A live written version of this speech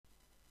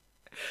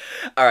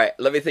All right,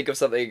 let me think of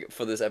something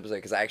for this episode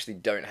because I actually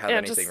don't have Yeah,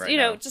 anything just, right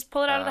now. just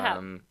pull it out of the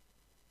hat.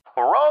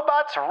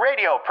 Robots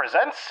Radio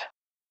presents.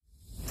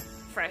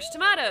 Fresh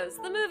Tomatoes,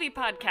 the movie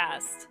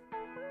podcast.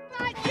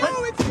 Not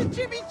you, it's the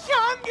Jimmy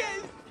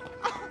Chongas!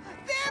 Oh,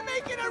 they're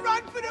making a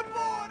run for the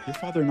border! Your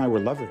father and I were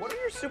lovers. What are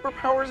your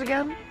superpowers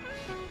again?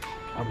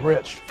 I'm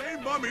rich.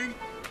 Hey, Mummy!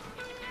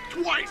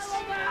 Twice!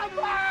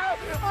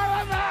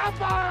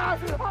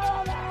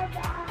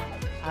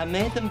 I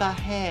made them by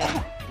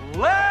hand.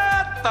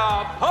 Let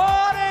the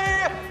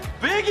party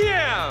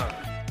begin!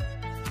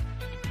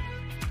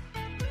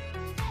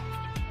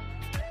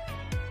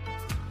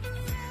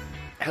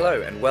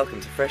 Hello and welcome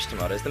to Fresh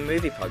Tomatoes, the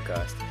movie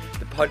podcast.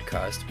 The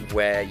podcast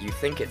where you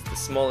think it's the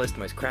smallest,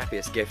 most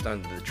crappiest gift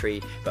under the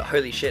tree, but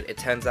holy shit, it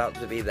turns out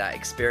to be that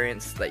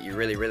experience that you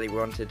really, really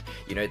wanted.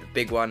 You know, the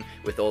big one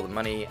with all the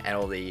money and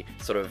all the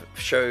sort of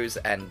shows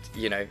and,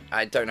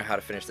 I don't know how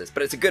to finish this,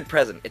 but it's a good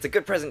present. It's a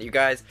good present, you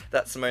guys.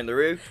 That's Simone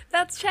LaRue.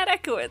 That's Chad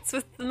Ekowitz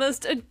with the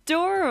most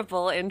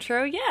adorable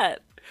intro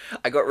yet.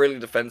 I got really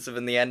defensive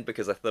in the end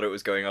because I thought it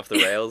was going off the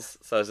rails,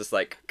 so I was just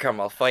like, come,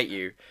 I'll fight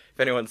you. If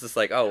anyone's just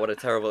like, oh, what a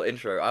terrible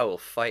intro, I will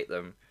fight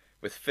them.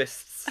 With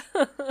fists.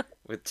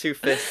 With two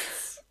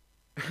fists.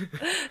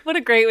 What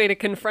a great way to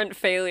confront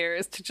failure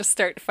is to just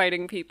start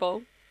fighting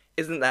people.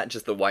 Isn't that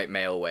just the white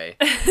male way?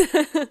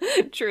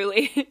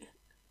 Truly.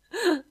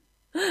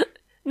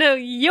 No,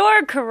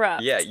 you're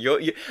corrupt. Yeah,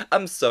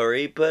 I'm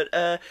sorry,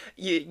 but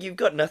you've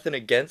got nothing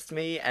against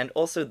me, and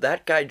also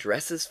that guy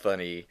dresses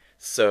funny,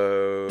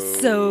 so...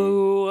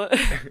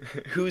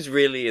 Who's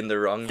really in the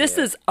wrong This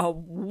here? is a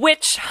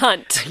witch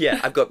hunt. Yeah,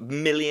 I've got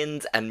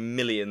millions and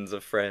millions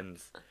of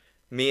friends.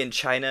 Me in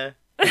China.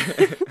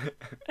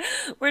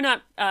 We're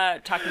not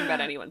talking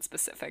about anyone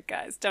specific,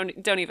 guys.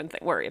 Don't even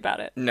worry about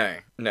it. No,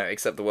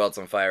 except the world's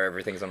on fire,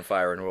 everything's on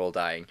fire, and we're all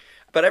dying.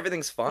 But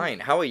everything's fine.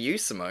 How are you,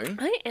 Simone?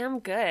 I am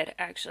good,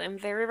 actually. I'm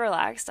very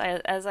relaxed.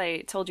 As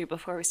I told you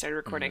before we started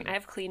recording, I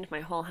have cleaned my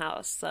whole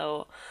house,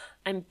 so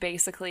I'm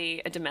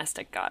basically a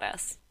domestic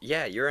goddess.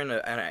 Yeah, you're in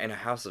a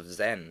house of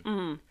zen.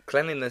 Mm.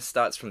 Cleanliness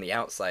starts from the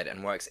outside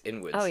and works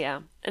inwards. Oh,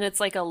 yeah. And it's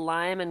like a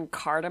lime and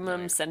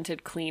cardamom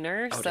scented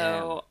cleaner,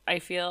 so I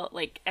feel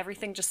like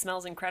everything just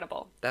smells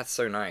incredible. That's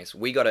so nice.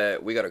 We got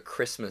a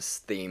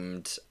Christmas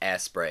themed air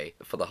spray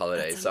for the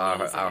holidays. So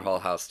our whole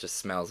house just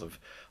smells of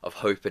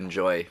hope and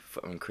joy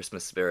and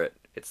Christmas spirit.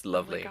 It's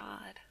lovely. Oh my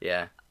god.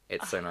 Yeah,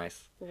 it's so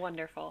nice.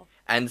 Wonderful.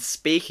 And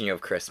speaking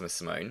of Christmas,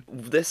 Simone,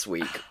 this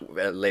week,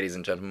 ladies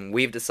and gentlemen,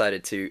 we've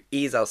decided to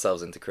ease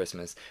ourselves into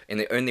Christmas in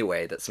the only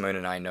way that Simone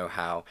and I know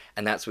how,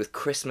 and that's with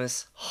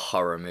Christmas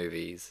horror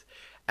movies.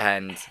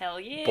 And hell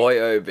yeah. Boy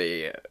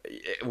Obi,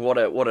 what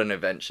an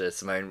adventure,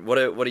 Simone. What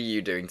are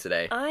you doing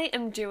today? I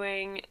am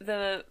doing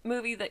the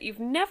movie that you've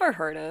never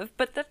heard of,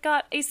 but that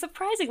got a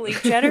surprisingly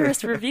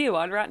generous review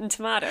on Rotten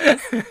Tomatoes.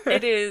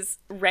 It is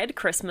Red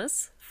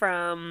Christmas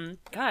from,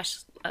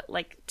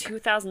 like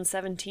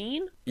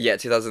 2017? Yeah,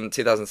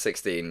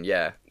 2016,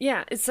 yeah.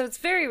 Yeah, so it's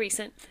very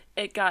recent.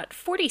 It got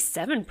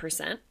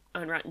 47%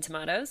 on Rotten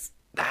Tomatoes.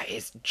 That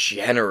is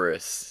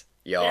generous,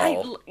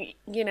 y'all.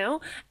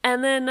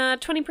 And then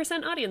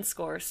 20% audience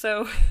score,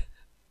 so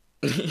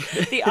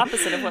the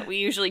opposite of what we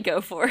usually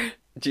go for.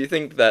 Do you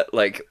think that,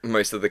 like,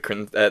 most of the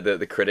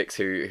critics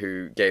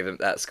who gave them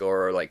that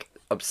score are, like,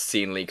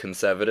 obscenely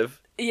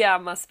conservative? Yeah,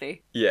 must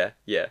be. Yeah.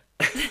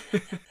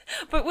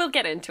 But we'll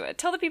get into it.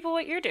 Tell the people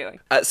what you're doing.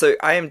 So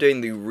I am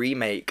doing the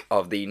remake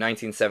of the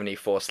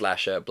 1974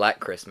 slasher Black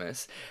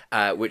Christmas,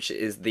 which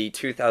is the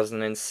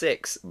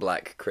 2006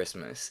 Black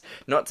Christmas.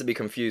 Not to be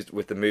confused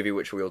with the movie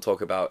which we will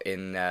talk about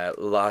in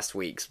last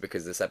week's,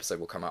 because this episode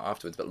will come out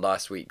afterwards, but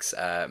last week's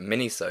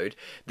minisode,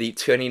 the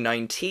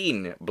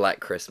 2019 Black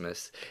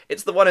Christmas.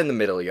 It's the one in the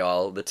middle,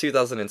 y'all. The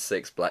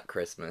 2006 Black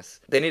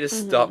Christmas. They need to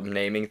stop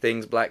naming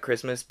things Black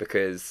Christmas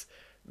because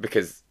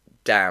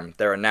damn,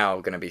 there are now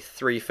going to be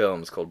 3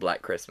 films called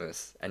Black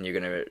Christmas, and you're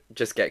going to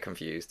just get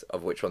confused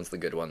of which one's the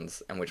good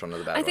ones and which one are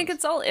the bad ones. I think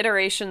it's all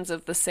iterations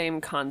of the same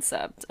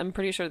concept. I'm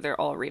pretty sure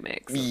they're all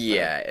remakes.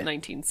 Yeah.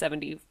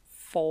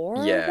 1974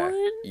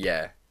 one?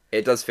 Yeah.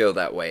 It does feel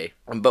that way.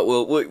 But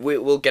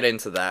we'll get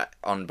into that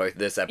on both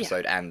this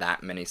episode and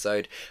that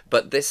minisode.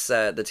 But this,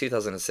 the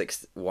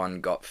 2006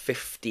 one got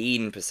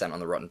 15% on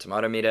the Rotten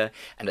Tomato meter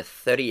and a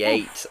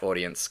 38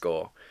 audience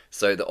score.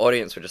 So the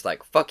audience were just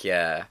like, fuck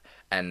yeah.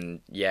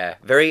 And yeah,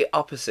 very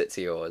opposite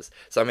to yours.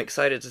 So I'm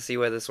excited to see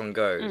where this one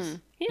goes.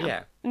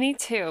 Yeah. Me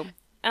too.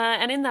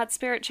 And in that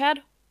spirit,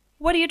 Chad,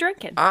 what are you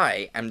drinking?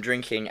 I am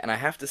drinking, and I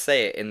have to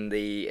say it in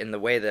the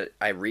way that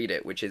I read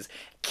it, which is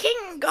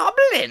King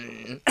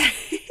Goblin.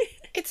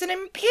 It's an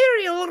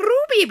Imperial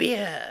Ruby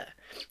beer.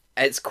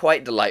 It's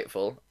quite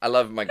delightful. I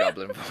love my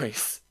Goblin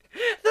voice.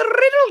 The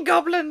Riddle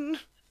Goblin.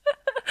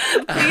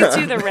 Please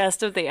do the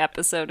rest of the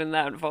episode in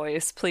that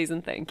voice, please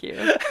and thank you.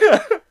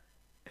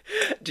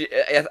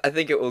 I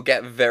think it will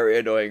get very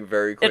annoying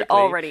very quickly. It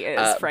already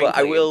is,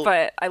 frankly,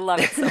 but I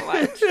love it so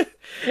much.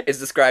 It's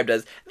described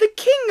as the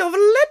King of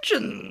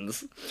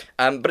legends.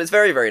 But it's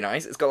very, very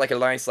nice. It's got like a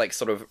nice, like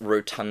sort of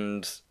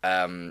rotund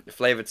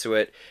flavor to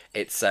it.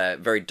 It's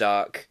very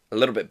dark, a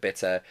little bit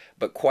bitter,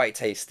 but quite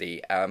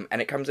tasty.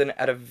 And it comes in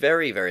at a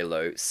very, very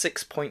low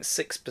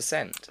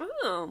 6.6%.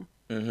 Oh.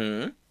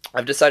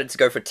 I've decided to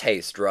go for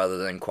taste rather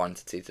than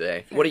quantity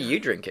today. What are you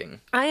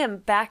drinking? I am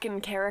back in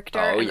character,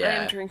 Oh, and I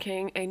yeah. am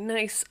drinking a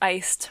nice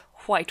iced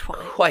white wine.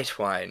 White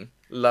wine.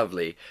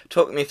 Lovely.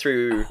 Talk me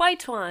through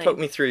White wine.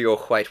 your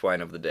white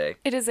wine of the day.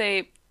 It is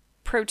a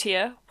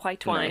Protea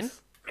white wine.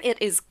 Nice.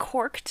 It is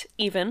corked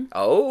even,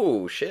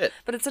 Oh, shit.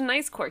 but it's a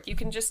nice cork. You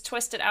can just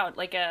twist it out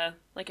like a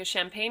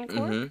champagne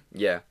cork.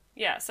 Yeah.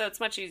 Yeah, so it's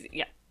much easier.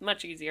 Yeah,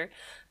 much easier.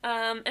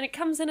 And it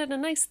comes in at a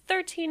nice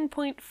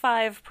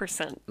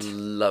 13.5%.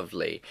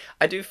 Lovely.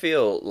 I do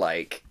feel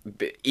like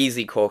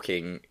easy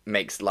corking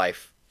makes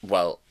life,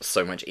 well,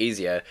 so much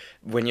easier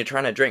when you're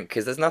trying to drink,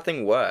 because there's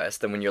nothing worse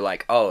than when you're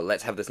like, oh,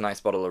 let's have this nice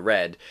bottle of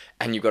red,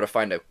 and you've got to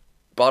find a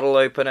bottle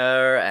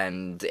opener,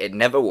 and it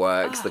never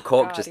works. Oh, the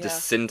cork God, just yeah.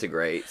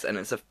 disintegrates, and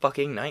it's a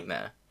fucking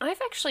nightmare.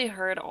 I've actually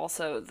heard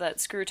also that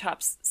screw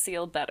tops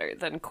seal better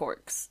than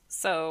corks.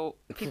 So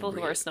people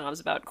who are snobs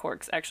about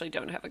corks actually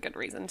don't have a good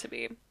reason to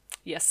be.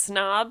 Yes,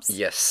 snobs.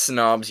 You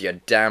snobs,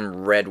 you damn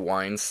red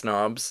wine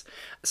snobs.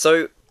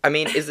 So, I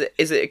mean, is it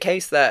a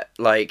case that,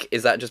 like,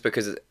 is that just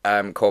because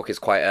cork is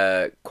quite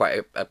a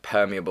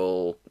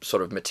permeable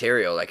sort of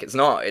material? Like,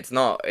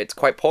 it's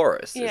quite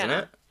porous, isn't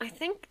it? I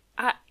think,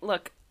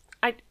 look,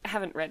 I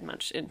haven't read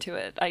much into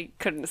it. I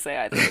couldn't say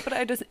either, but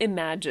I just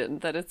imagine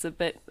that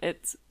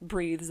it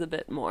breathes a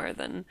bit more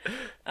than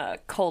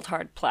cold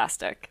hard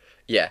plastic.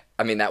 Yeah,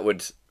 I mean, that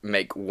would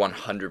make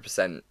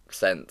 100%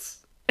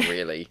 sense,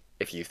 really,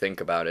 if you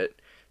think about it.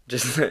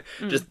 Just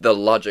the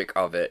logic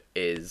of it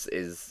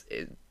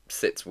it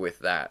sits with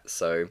that.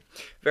 So,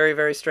 very,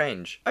 very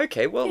strange.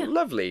 Okay, well,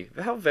 lovely.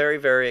 How very,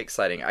 very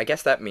exciting. I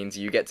guess that means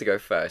you get to go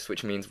first,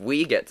 which means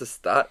we get to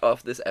start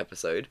off this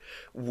episode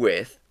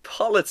with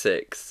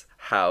politics.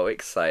 How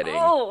exciting.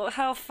 Oh,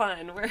 how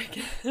fun. We're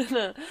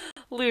gonna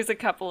lose a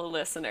couple of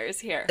listeners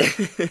here.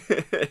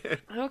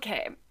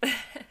 Okay.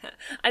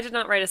 I did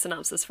not write a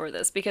synopsis for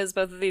this because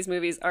both of these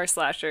movies are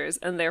slashers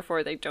and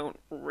therefore they don't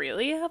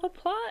really have a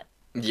plot.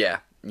 Yeah,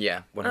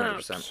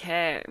 100%.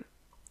 Okay.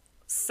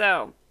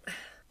 So,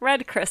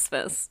 Red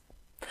Christmas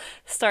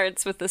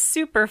starts with a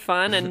super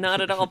fun and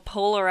not at all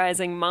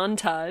polarizing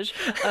montage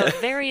of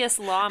various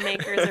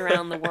lawmakers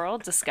around the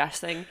world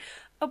discussing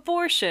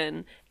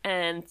abortion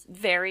and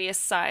various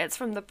sides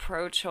from the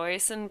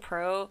pro-choice and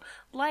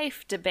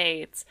pro-life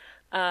debates.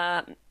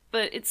 But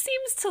it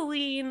seems to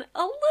lean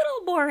a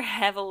little more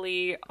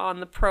heavily on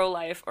the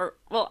pro-life, or,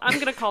 well, I'm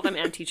going to call them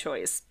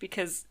anti-choice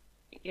because,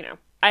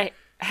 I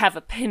have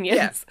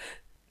opinions. Yeah.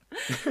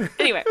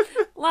 Anyway,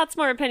 lots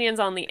more opinions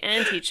on the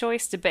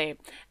anti-choice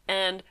debate.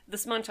 And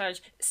this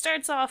montage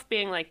starts off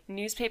being like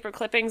newspaper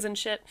clippings and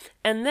shit.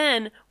 And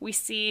then we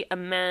see a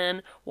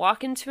man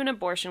walk into an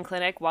abortion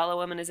clinic while a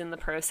woman is in the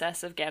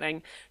process of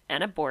getting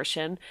an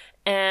abortion.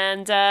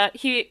 And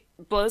he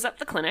blows up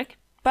the clinic.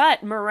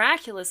 But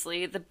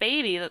miraculously, the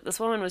baby that this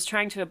woman was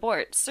trying to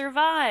abort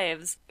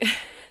survives.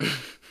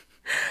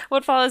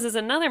 What follows is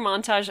another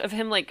montage of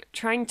him, like,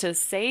 trying to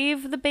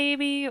save the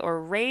baby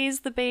or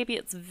raise the baby.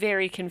 It's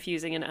very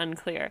confusing and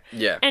unclear.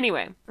 Yeah.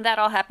 Anyway, that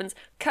all happens.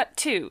 Cut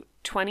to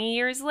 20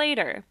 years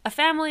later. A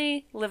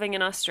family living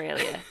in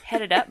Australia,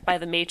 headed up by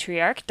the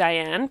matriarch,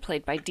 Diane,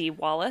 played by Dee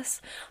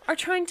Wallace, are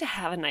trying to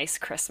have a nice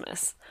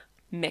Christmas.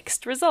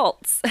 Mixed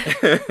results.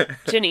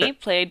 Ginny,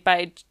 played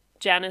by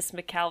Janice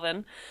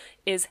McCalvin,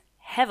 is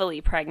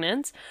heavily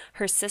pregnant.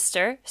 Her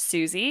sister,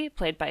 Susie,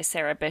 played by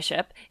Sarah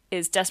Bishop,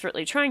 is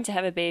desperately trying to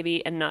have a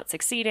baby and not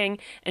succeeding,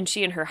 and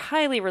she and her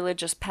highly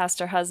religious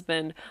pastor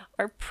husband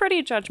are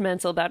pretty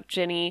judgmental about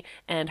Ginny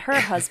and her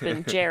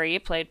husband, Jerry,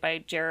 played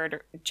by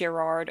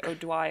Gerard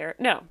O'Dwyer.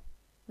 No,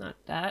 not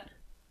that.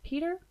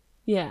 Peter?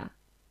 Yeah.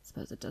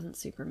 Suppose it doesn't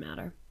super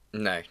matter.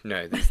 No,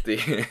 that's the...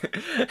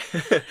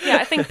 Yeah,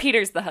 I think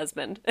Peter's the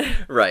husband.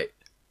 Right.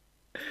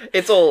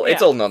 It's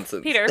all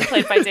nonsense. Peter,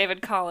 played by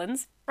David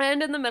Collins.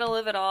 And in the middle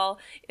of it all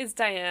is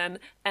Diane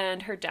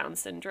and her Down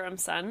syndrome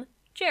son,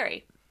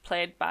 Jerry,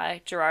 played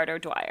by Gerard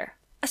O'Dwyer.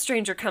 A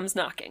stranger comes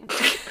knocking.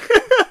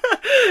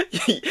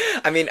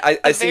 I mean,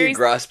 I see you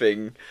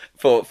grasping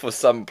for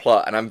some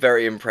plot, and I'm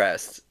very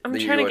impressed. I'm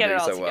that trying to you get it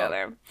all so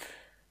together. Well.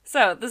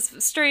 So, this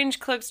strange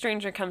cloaked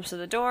stranger comes to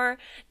the door.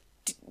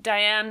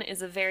 Diane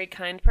is a very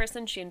kind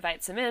person. She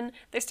invites him in.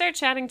 They start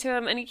chatting to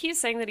him, and he keeps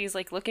saying that he's,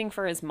 like, looking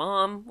for his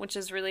mom, which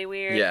is really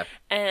weird. Yeah.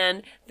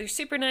 And they're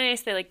super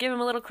nice. They, like, give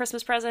him a little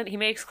Christmas present. He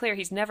makes clear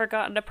he's never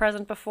gotten a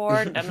present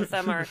before. None of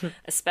them are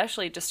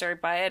especially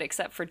disturbed by it,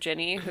 except for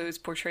Ginny, who's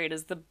portrayed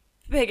as the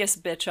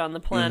biggest bitch on the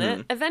planet.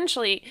 Mm-hmm.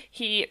 Eventually,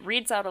 he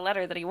reads out a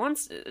letter that he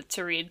wants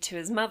to read to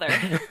his mother.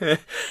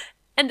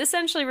 And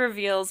essentially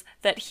reveals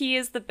that he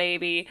is the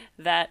baby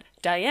that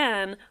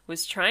Diane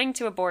was trying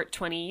to abort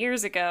 20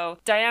 years ago.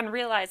 Diane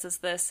realizes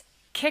this,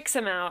 kicks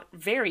him out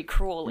very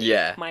cruelly,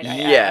 might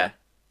I add.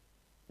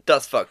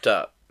 That's fucked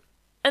up.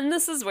 And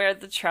this is where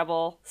the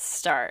trouble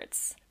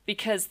starts.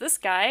 Because this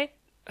guy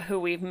who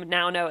we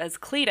now know as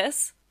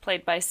Cletus,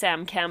 played by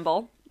Sam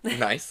Campbell.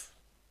 Nice.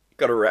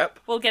 Got a rep.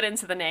 We'll get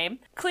into the name.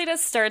 Cletus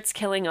starts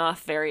killing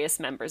off various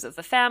members of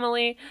the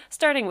family,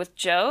 starting with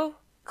Joe.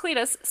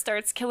 Cletus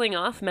starts killing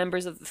off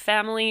members of the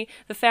family.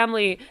 The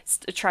family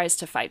tries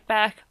to fight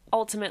back.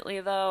 Ultimately,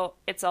 though,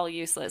 it's all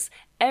useless.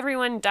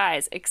 Everyone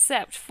dies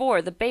except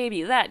for the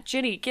baby that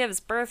Ginny gives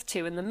birth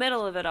to in the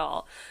middle of it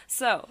all.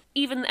 So,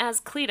 even as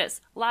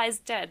Cletus lies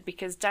dead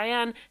because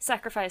Diane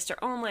sacrificed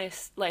her own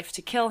life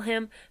to kill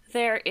him,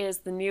 there is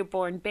the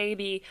newborn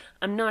baby.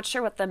 I'm not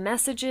sure what the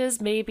message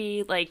is.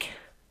 Maybe, like,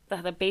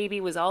 the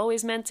baby was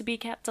always meant to be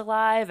kept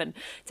alive, and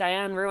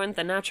Diane ruined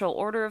the natural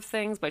order of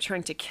things by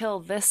trying to kill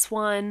this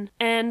one.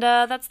 And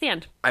that's the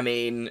end. I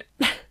mean,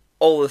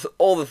 all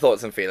the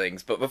thoughts and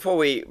feelings, but before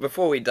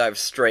we dive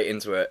straight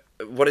into it,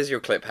 what is your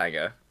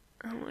cliffhanger?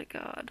 Oh my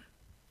god.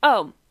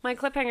 Oh, my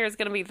cliffhanger is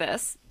gonna be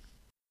this.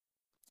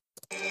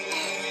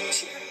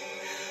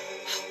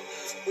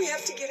 We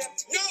have to get up.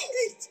 No!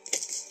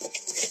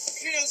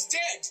 Peter's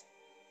dead!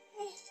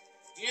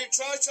 You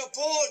tried to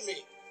abort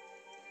me!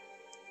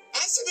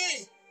 Answer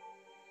me!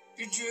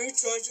 Did you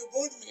try to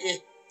abort me?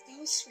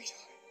 No,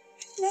 sweetheart.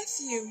 I love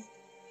you.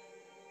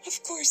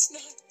 Of course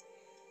not.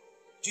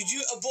 Did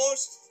you abort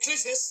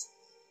Cletus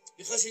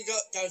because he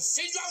got Down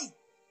syndrome?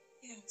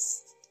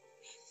 Yes.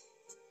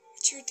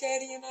 But your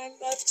daddy and I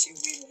loved you.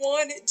 We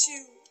wanted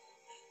you.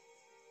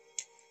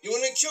 You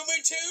want to kill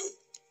me too?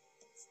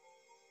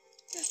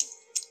 No.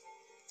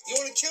 You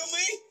want to kill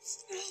me?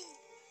 No.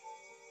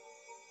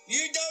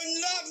 You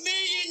don't love me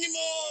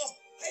anymore!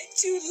 I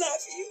do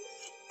love you.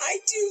 I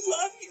do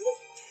love you.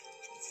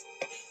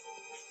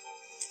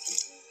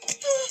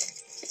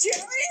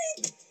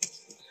 Jerry?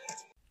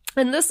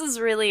 And this is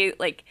really,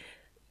 like,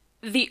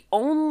 the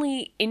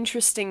only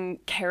interesting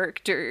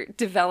character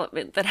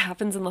development that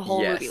happens in the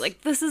whole Yes. movie.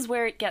 Like, this is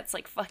where it gets,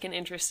 like, fucking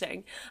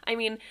interesting. I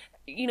mean,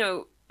 you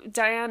know,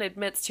 Diane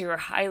admits to her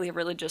highly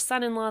religious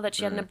son-in-law that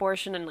she had an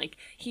abortion, and, like,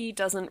 he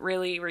doesn't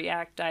really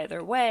react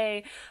either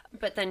way.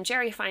 But then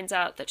Jerry finds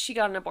out that she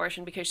got an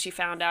abortion because she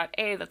found out,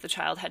 A, that the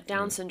child had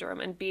Down syndrome,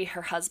 and B,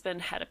 her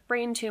husband had a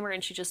brain tumor,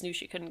 and she just knew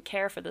she couldn't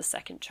care for the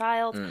second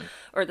child,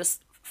 or this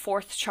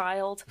fourth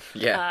child.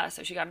 Yeah.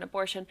 So she got an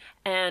abortion.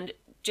 And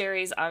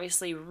Jerry's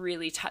obviously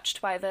really touched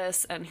by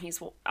this, and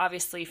he's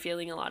obviously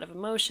feeling a lot of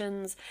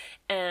emotions,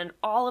 and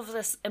all of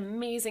this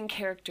amazing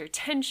character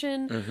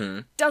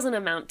tension doesn't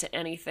amount to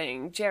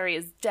anything. Jerry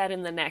is dead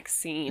in the next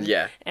scene,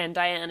 Yeah. and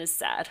Diane is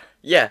sad.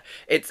 Yeah,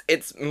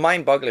 it's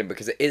mind-boggling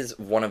because it is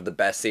one of the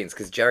best scenes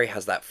because Jerry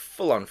has that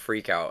full-on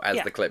freak out, as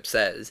Yeah. the clip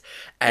says.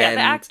 And Yeah,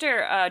 the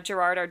actor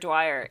Gerard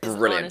O'Dwyer is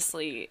Brilliant.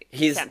 honestly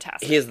he's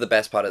fantastic. He is the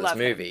best part of this Love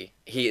him. movie.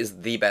 He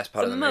is the best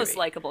part the of the most movie.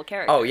 likable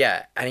character. Oh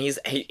yeah, and he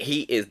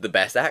is the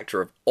best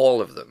actor of all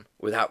of them,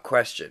 without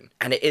question.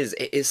 And it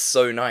is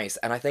so nice.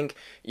 And I think,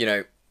 you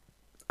know,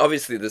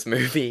 obviously this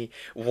movie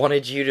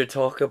wanted you to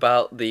talk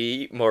about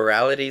the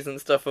moralities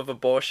and stuff of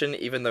abortion,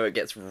 even though it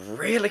gets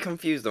really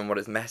confused on what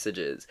its message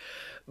is.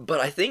 But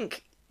I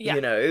think, Yeah.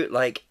 you know,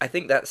 like, I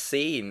think that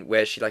scene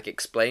where she, like,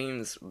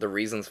 explains the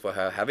reasons for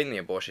her having the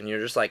abortion, you're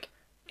just like,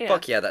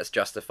 fuck yeah, that's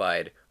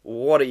justified.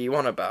 What are you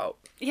on about?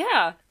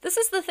 Yeah, this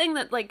is the thing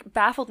that, like,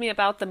 baffled me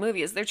about the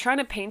movie, is they're trying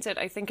to paint it,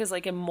 I think, as,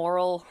 like,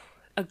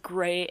 a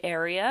gray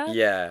area.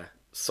 Yeah,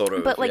 sort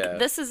of. But, like, yeah.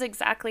 this is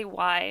exactly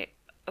why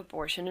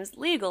abortion is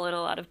legal in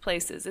a lot of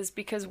places, is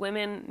because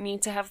women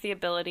need to have the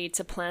ability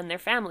to plan their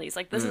families.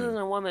 Like, this isn't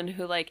a woman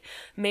who, like,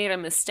 made a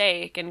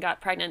mistake and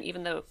got pregnant,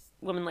 even though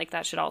women like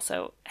that should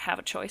also have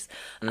a choice.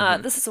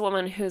 This is a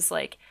woman who's,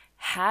 like,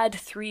 had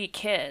 3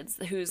 kids,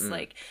 who's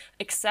like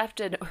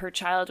accepted her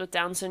child with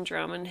Down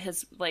syndrome and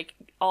has, like,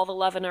 all the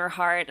love in her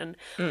heart and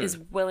is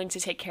willing to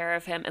take care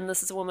of him. And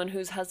this is a woman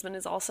whose husband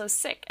is also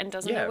sick and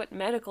doesn't Yeah. know what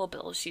medical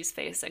bills she's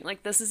facing.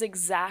 Like, this is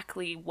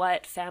exactly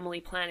what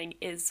family planning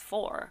is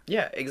for.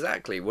 Yeah,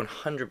 exactly,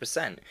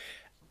 100%.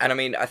 And I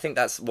mean, I think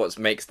that's what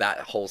makes that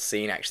whole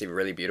scene actually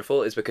really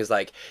beautiful, is because,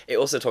 like, it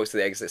also talks to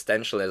the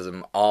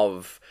existentialism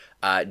of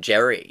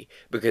Jerry,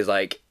 because,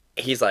 like,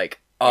 he's like,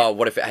 oh,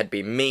 what if it had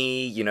been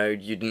me? You know,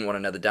 you didn't want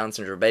another Down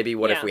syndrome baby.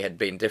 What if Yeah. we had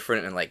been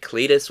different and, like,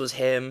 Cletus was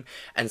him?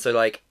 And so,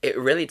 like, it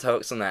really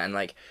talks on that. And,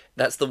 like,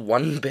 that's the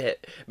one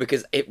bit,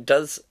 because it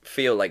does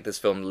feel like this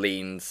film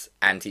leans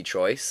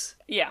anti-choice.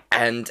 Yeah.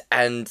 And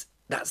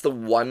that's the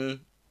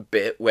one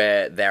bit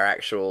where their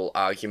actual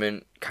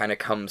argument kind of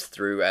comes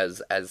through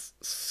as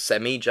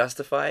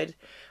semi-justified.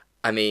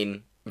 I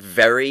mean,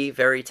 very,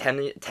 very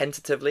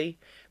tentatively,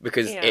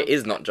 because Yeah. it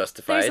is not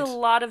justified. There's a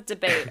lot of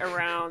debate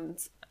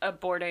around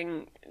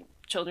aborting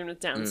children with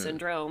Down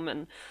syndrome,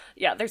 and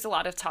yeah, there's a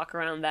lot of talk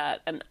around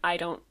that, and I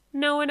don't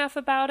know enough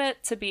about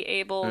it to be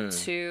able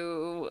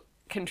to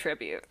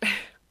contribute.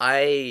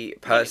 I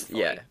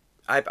meaningfully.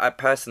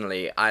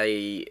 personally,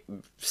 I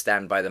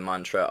stand by the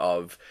mantra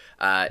of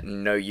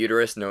no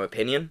uterus, no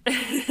opinion,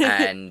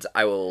 and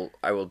I will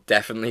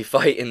definitely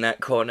fight in that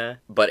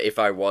corner. But if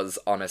I was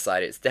on a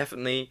side, it's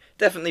definitely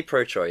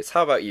pro-choice.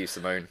 How about you,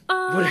 Simone?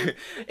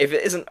 If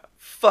it isn't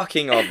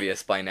fucking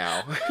obvious by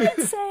now.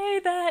 I'd say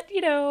that,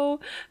 you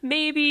know,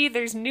 maybe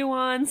there's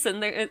nuance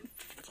and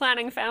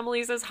planning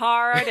families is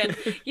hard and,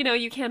 you know,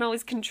 you can't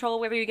always control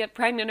whether you get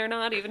pregnant or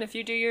not, even if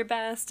you do your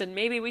best. And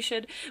maybe we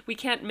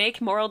can't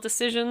make moral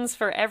decisions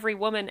for every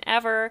woman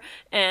ever.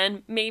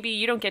 And maybe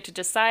you don't get to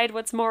decide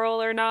what's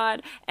moral or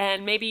not.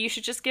 And maybe you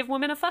should just give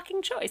women a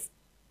fucking choice.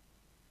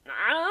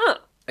 I don't know.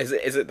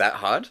 Is it that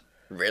hard?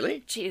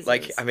 Really? Jesus.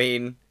 Like, I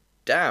mean,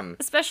 damn.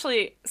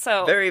 Especially,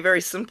 so... Very,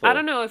 very simple. I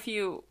don't know if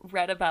you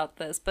read about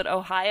this, but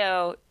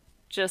Ohio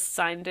just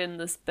signed in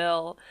this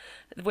bill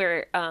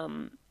where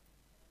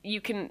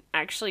you can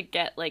actually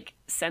get, like,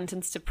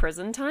 sentenced to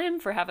prison time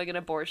for having an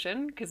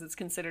abortion because it's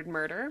considered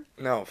murder.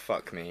 No,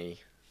 fuck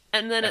me.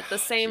 And then at the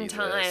same Jesus.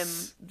 time,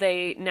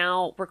 they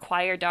now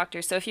require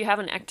doctors. So if you have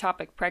an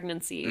ectopic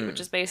pregnancy, which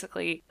is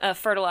basically a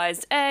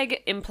fertilized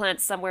egg,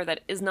 implants somewhere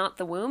that is not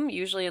the womb,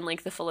 usually in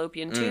like the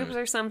fallopian tubes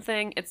or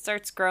something, it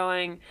starts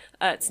growing.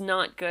 It's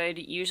not good.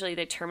 Usually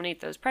they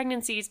terminate those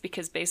pregnancies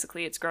because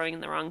basically it's growing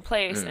in the wrong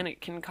place and it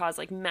can cause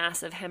like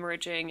massive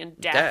hemorrhaging and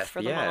death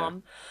for the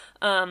mom.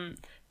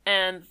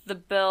 And the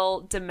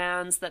bill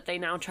demands that they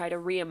now try to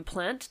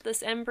reimplant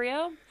this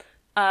embryo,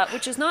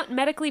 which is not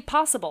medically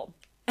possible.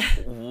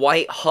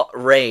 White hot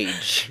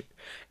rage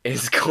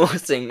is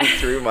coursing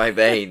through my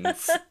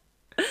veins.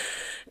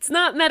 It's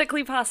not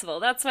medically possible.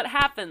 That's what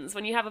happens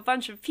when you have a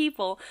bunch of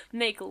people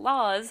make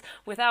laws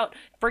without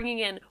bringing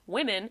in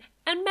women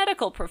and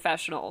medical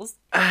professionals.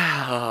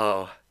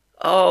 Oh,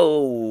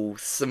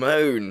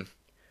 Simone.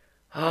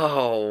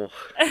 Oh,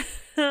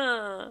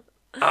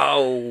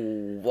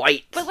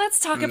 white. But let's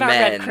talk about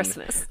men. Red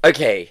Christmas.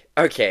 Okay.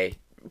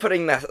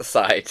 Putting that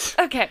aside.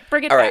 Okay,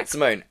 bring it All back. right,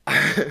 Simone.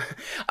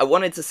 I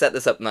wanted to set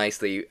this up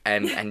nicely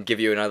and give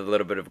you another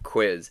little bit of a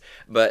quiz,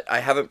 but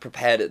I haven't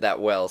prepared it that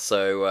well,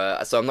 so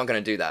I'm not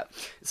going to do that.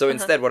 So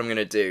instead, what I'm going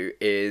to do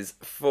is,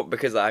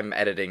 because I'm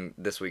editing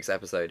this week's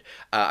episode,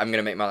 I'm going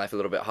to make my life a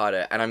little bit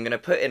harder, and I'm going to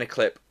put in a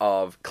clip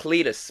of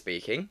Cletus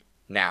speaking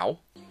now.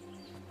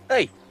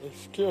 Hey.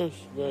 Excuse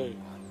me,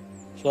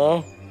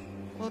 sir?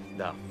 What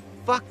the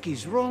fuck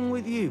is wrong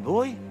with you,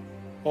 boy?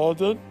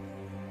 Pardon?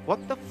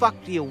 What the fuck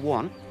do you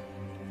want?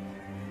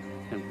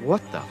 And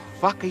what the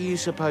fuck are you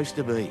supposed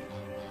to be?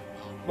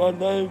 My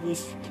name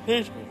is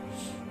Cletus.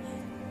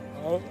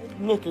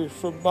 I'm looking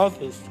for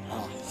Mother's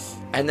house.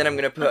 And then I'm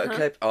going to put a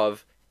clip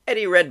of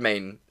Eddie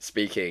Redmayne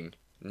speaking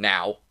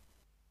now.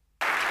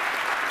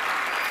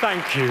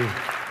 Thank you.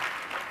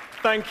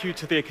 Thank you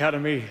to the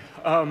Academy.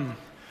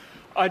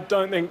 I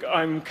don't think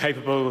I'm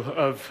capable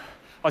of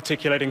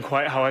articulating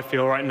quite how I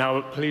feel right now,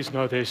 but please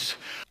know this.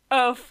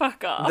 Oh,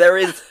 fuck off. There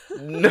is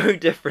no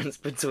difference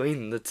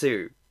between the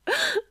two.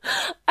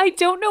 I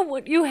don't know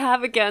what you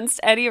have against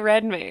Eddie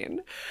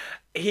Redmayne.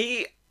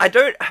 I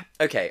don't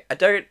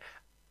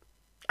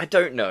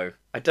know.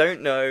 I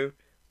don't know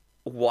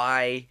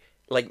why.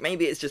 Like,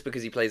 maybe it's just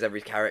because he plays every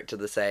character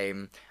the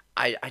same.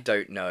 I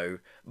don't know.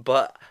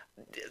 But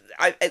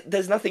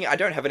there's nothing, I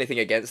don't have anything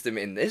against him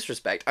in this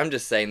respect. I'm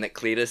just saying that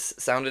Cletus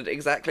sounded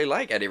exactly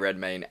like Eddie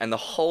Redmayne. And the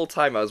whole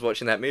time I was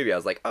watching that movie, I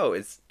was like, oh,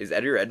 is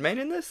Eddie Redmayne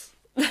in this?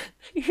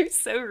 You're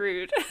so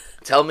rude.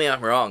 Tell me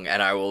I'm wrong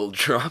and I will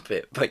drop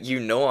it, but you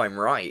know I'm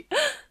right.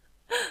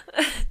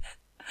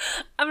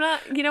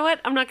 You know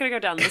what? I'm not going to go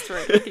down this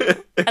road with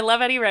you. I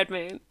love Eddie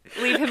Redmayne.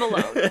 Leave him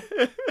alone.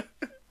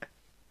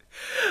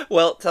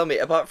 Well, tell me,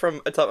 apart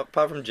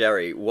from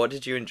Jerry, what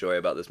did you enjoy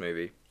about this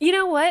movie? You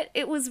know what?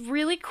 It was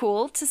really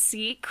cool to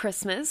see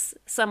Christmas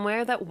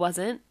somewhere that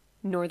wasn't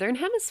Northern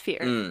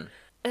Hemisphere.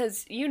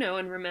 As you know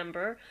and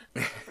remember,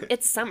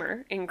 it's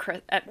summer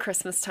at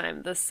Christmas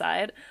time this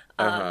side.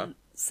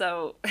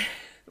 So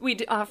we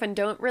often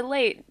don't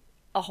relate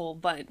a whole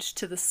bunch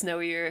to the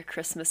snowier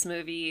Christmas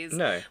movies.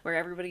 No. Where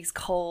everybody's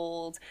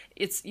cold.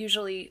 It's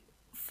usually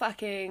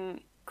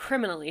fucking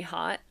criminally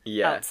hot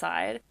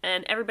outside.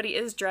 And everybody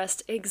is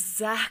dressed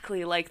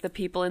exactly like the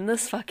people in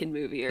this fucking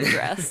movie are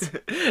dressed.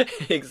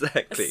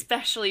 Exactly.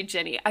 Especially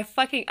Ginny. I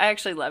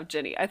actually love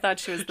Ginny. I thought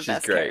she was the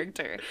best great.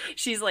 character.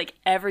 She's like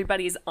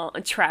everybody's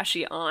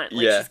trashy aunt.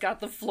 Like she's got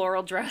the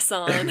floral dress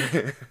on.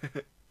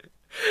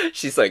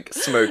 She's like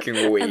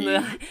smoking weed. And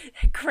the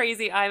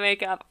crazy eye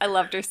makeup. I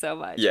loved her so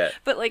much. Yeah.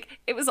 But like,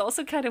 it was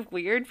also kind of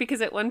weird because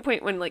at one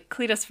point when like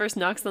Cletus first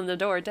knocks on the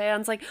door,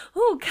 Diane's like,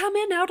 "Oh, come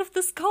in out of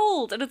this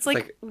cold." And it's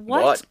like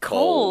what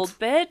cold,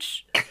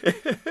 bitch?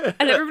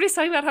 And everybody's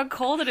talking about how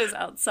cold it is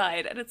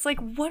outside. And it's like,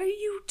 what are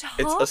you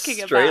talking about? It's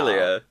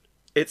Australia.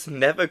 It's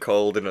never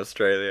cold in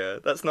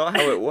Australia. That's not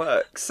how it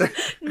works.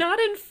 Not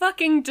in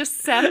fucking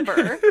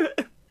December.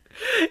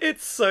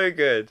 It's so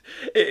good.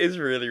 It is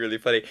really, really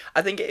funny.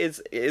 I think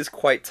it is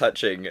quite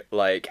touching,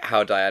 like,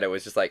 how Diana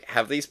was just like,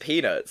 have these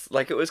peanuts.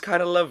 Like, it was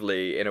kind of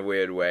lovely in a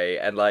weird way,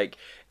 and, like,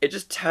 it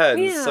just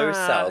turns so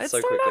south so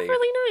quickly. It started off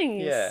really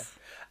nice. Yeah.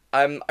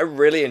 I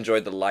really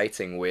enjoyed the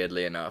lighting,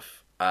 weirdly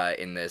enough,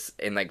 in this.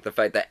 In, like, the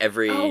fact that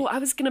every... Oh, I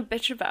was gonna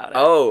bitch about it.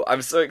 Oh,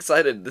 I'm so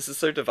excited. This is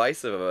so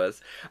divisive of us.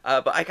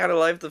 But I kind of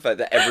liked the fact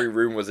that every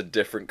room was a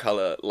different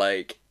color,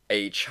 like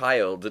a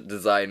child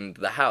designed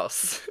the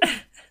house.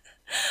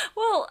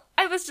 Well,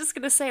 I was just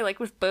gonna say, like,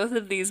 with both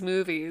of these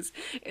movies,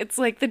 it's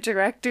like the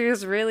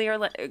directors really are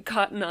like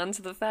cotton on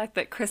to the fact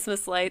that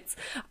Christmas lights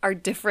are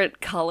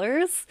different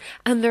colors,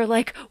 and they're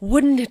like,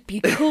 wouldn't it be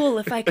cool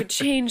if I could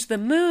change the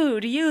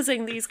mood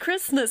using these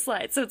Christmas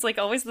lights? So it's like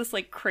always this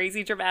like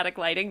crazy dramatic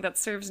lighting that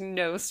serves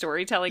no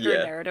storytelling or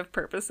narrative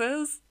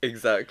purposes.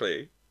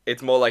 Exactly.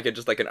 It's more like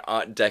just like an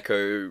Art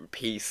Deco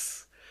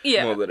piece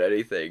more than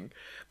anything.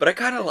 But I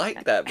kind of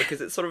like that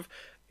because it sort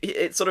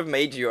of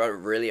made you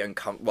really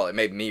uncomfortable. Well, it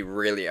made me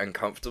really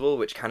uncomfortable,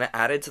 which kind of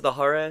added to the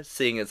horror,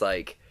 seeing as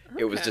like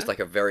it was just like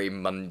a very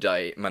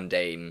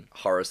mundane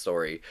horror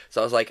story. So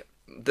I was like,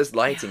 this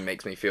lighting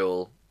makes me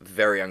feel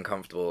very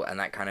uncomfortable, and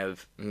that kind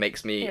of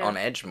makes me on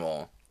edge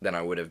more than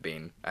I would have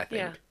been, I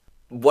think. Yeah.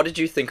 What did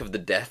you think of the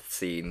death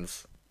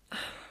scenes?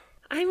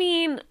 I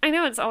mean, I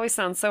know it always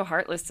sounds so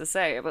heartless to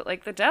say, but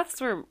like the deaths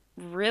were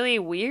really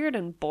weird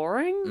and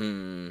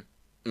boring.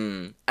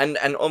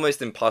 And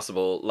almost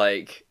impossible,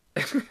 like...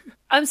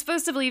 I'm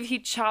supposed to believe he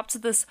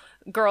chopped this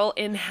girl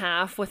in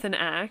half with an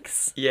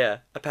axe. Yeah,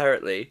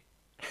 apparently.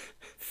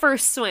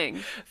 First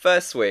swing.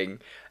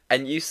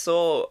 And you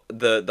saw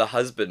the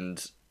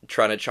husband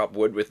trying to chop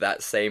wood with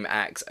that same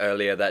axe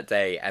earlier that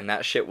day, and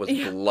that shit was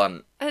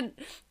blunt.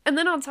 And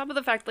then on top of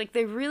the fact, like,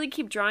 they really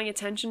keep drawing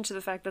attention to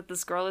the fact that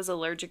this girl is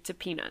allergic to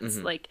peanuts.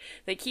 Like,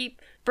 they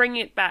keep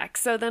bringing it back.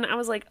 So then I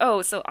was like,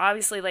 oh, so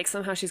obviously, like,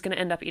 somehow she's going to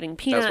end up eating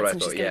peanuts,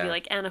 and she's going to be,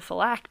 like,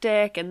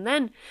 anaphylactic, and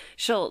then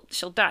she'll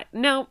die.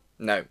 No.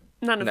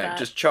 None of that.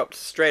 Just chopped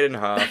straight in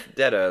half,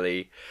 dead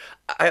early.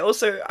 I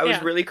was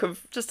really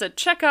just a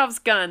Chekhov's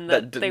gun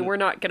that they were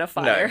not gonna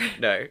fire.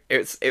 No.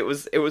 It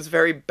was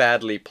very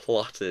badly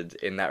plotted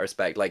in that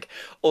respect. Like,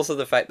 also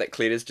the fact that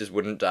Cletus just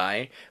wouldn't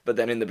die, but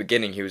then in the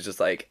beginning he was just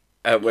like,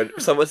 when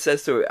someone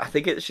says to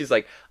her, she's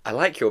like, I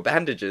like your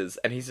bandages,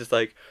 and he's just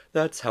like,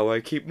 that's how I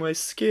keep my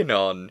skin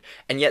on.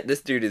 And yet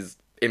this dude is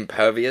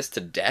impervious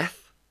to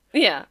death.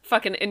 Yeah,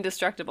 fucking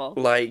indestructible.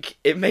 Like,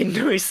 it made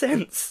no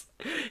sense.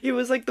 He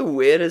was like the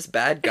weirdest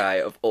bad guy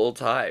of all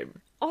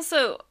time.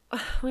 Also,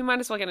 we might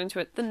as well get into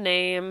it. The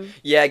name.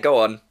 Yeah, go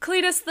on.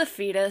 Cletus the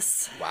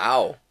Fetus.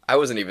 Wow. I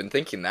wasn't even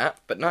thinking that,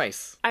 but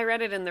nice. I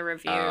read it in the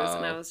reviews,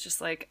 and I was just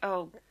like,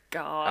 oh,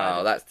 God.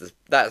 Oh,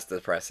 that's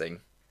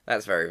depressing.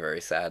 That's very, very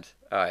sad.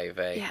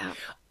 Yeah.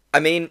 I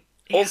mean,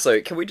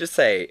 also, can we just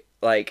say,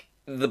 like,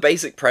 the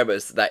basic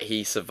premise that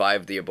he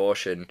survived the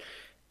abortion,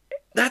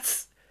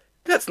 that's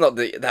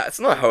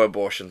not how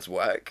abortions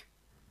work.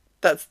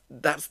 That's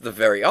the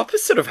very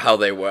opposite of how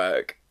they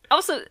work.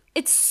 Also,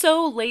 it's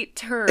so late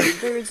term.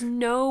 There is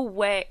no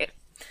way.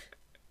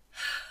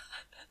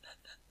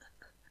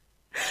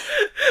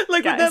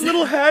 Like, when that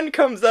little hand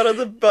comes out of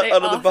the bucket,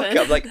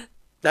 I'm like,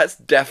 that's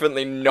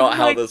definitely not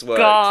how this works.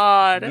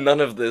 God. None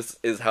of this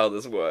is how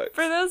this works.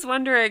 For those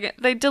wondering,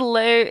 they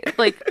delay,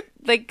 like,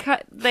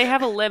 they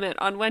have a limit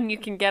on when you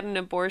can get an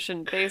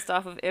abortion based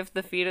off of if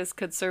the fetus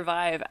could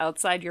survive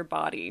outside your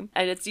body.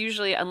 And it's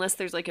usually, unless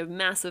there's like a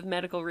massive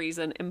medical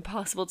reason,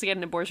 impossible to get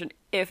an abortion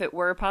if it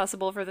were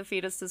possible for the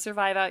fetus to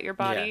survive out your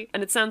body. Yeah.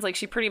 And it sounds like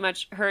she pretty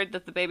much heard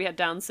that the baby had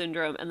Down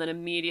syndrome and then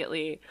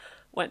immediately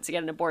went to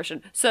get an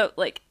abortion. So,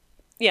 like,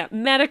 yeah,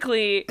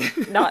 medically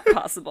not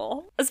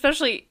possible.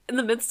 Especially in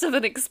the midst of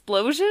an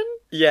explosion.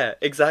 Yeah,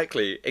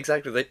 exactly.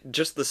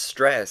 Just the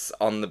stress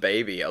on the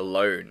baby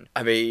alone.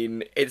 I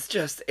mean,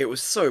 it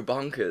was so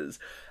bonkers.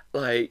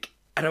 Like,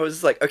 and I was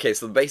just like, okay,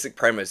 so the basic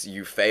premise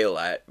you fail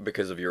at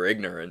because of your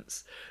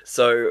ignorance.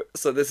 So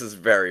this is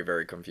very,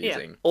 very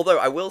confusing. Yeah. Although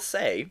I will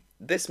say,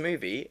 this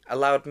movie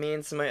allowed me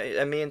and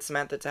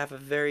Samantha to have a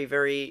very,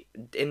 very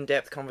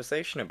in-depth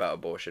conversation about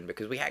abortion,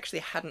 because we actually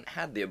hadn't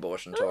had the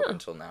abortion talk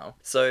until now.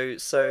 So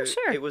sure.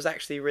 It was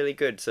actually really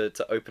good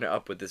to open it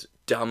up with this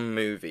dumb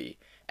movie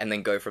and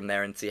then go from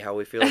there and see how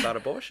we feel about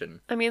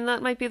abortion. I mean,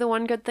 that might be the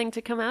one good thing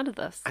to come out of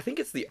this. I think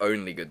it's the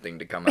only good thing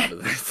to come out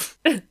of this.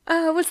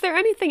 Was there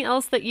anything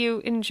else that you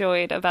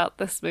enjoyed about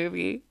this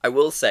movie? I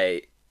will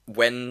say,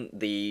 when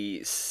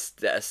the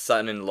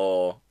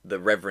son-in-law, the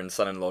reverend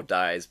son-in-law,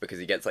 dies because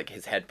he gets like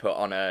his head put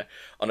on a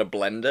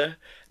blender,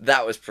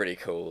 that was pretty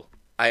cool.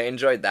 I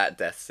enjoyed that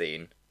death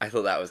scene. I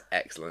thought that was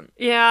excellent.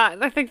 Yeah,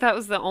 I think that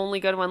was the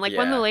only good one. Like,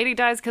 when the lady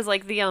dies, because,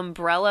 like, the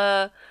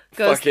umbrella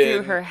goes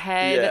through her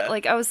head. Yeah.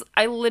 Like,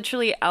 I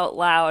literally out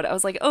loud, I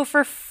was like, oh,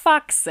 for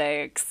fuck's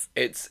sakes.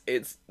 It's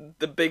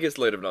the biggest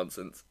load of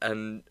nonsense.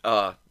 And,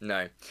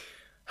 no.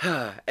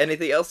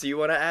 Anything else you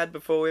want to add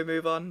before we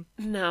move on?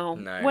 No.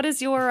 What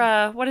is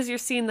your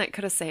scene that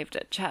could have saved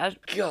it, Chad?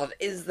 God,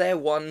 is there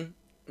one?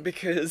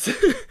 Because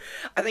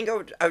I think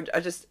I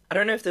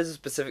don't know if there's a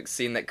specific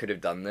scene that could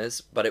have done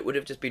this, but it would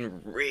have just been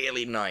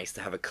really nice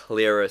to have a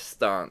clearer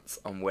stance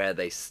on where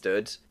they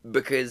stood,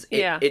 because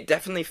it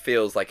definitely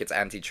feels like it's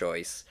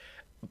anti-choice,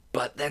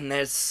 but then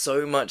there's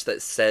so much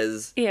that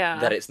says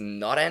that it's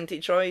not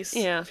anti-choice.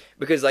 Yeah.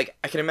 Because, like,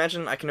 I can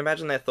imagine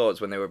their thoughts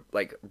when they were,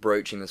 like,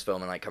 broaching this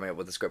film and, like, coming up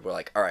with the script. We're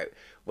like, all right,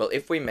 well,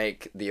 if we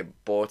make the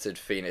aborted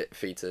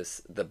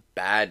fetus the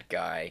bad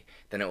guy,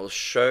 then it will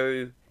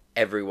show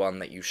everyone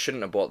that you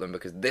shouldn't abort them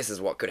because this is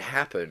what could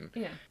happen.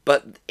 Yeah.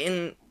 But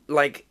in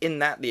like, in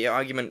that, the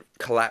argument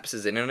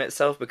collapses in on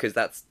itself because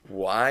that's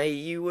why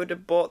you would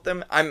have bought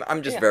them.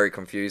 I'm just very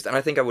confused, and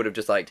I think I would have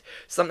just liked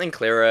something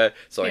clearer,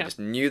 so I just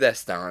knew their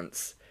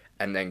stance,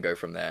 and then go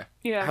from there.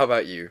 Yeah. How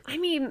about you? I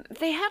mean,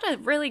 they had a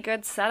really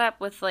good setup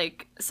with,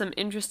 like, some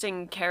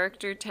interesting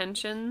character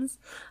tensions.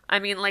 I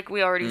mean, like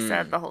we already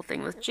said, the whole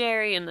thing with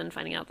Jerry and then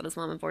finding out that his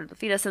mom aborted the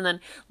fetus, and then,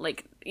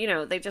 like, you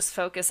know, they just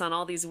focus on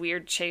all these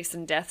weird chase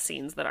and death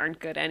scenes that aren't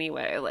good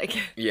anyway. Like,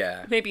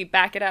 Yeah. maybe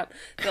back it up,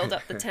 build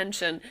up the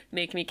tension,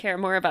 make me care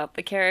more about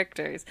the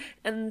characters,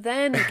 and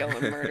then go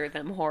and murder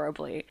them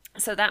horribly.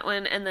 So that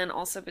one, and then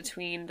also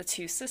between the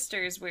two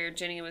sisters, where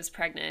Ginny was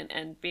pregnant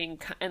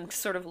and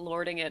sort of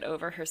lording it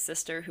over her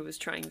sister, who was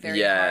trying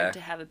very hard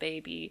to have a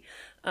baby,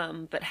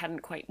 but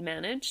hadn't quite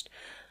managed.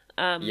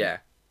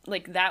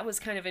 Like, that was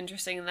kind of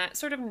interesting, and that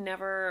sort of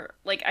never,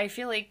 like, I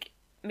feel like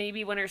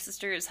maybe when her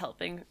sister is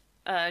helping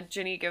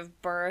Ginny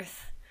give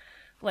birth,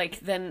 like,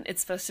 then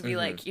it's supposed to be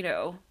like, you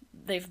know,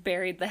 they've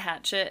buried the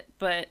hatchet,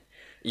 but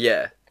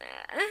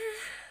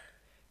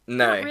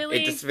no,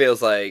 really. it just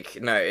feels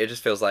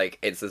like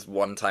it's this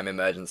one-time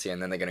emergency,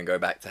 and then they're gonna go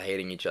back to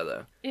hating each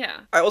other.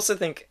 Yeah. I also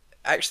think,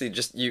 actually,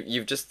 just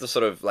you've just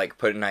sort of, like,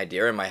 put an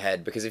idea in my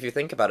head, because if you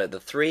think about it, the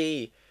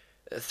three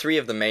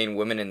of the main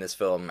women in this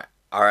film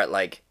are at,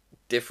 like,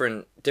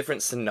 different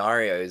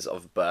scenarios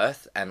of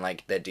birth and,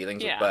 like, their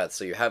dealings with birth.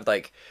 So you have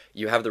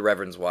the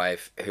Reverend's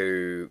wife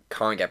who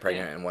can't get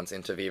pregnant and wants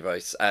into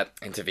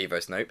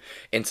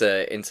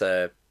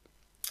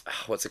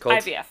what's it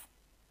called?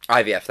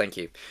 IVF, thank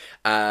you.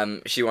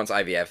 She wants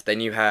IVF.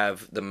 Then you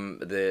have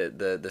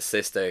the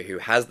sister who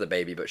has the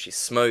baby, but she's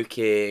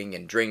smoking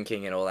and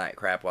drinking and all that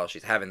crap while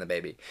she's having the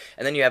baby.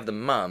 And then you have the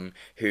mum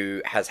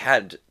who has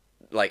had,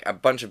 like, a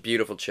bunch of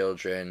beautiful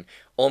children,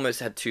 almost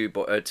had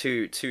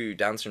two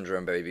Down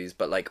syndrome babies,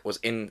 but, like, was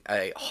in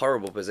a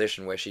horrible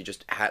position where she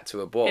just had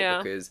to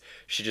abort because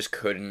she just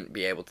couldn't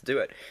be able to do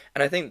it.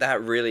 And I think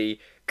that really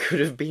could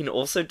have been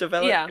also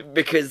developed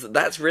because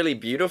that's really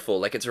beautiful.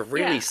 Like, it's a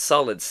really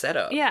solid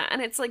setup. Yeah,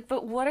 and it's like,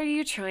 but what are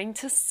you trying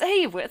to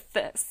say with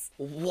this?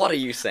 What are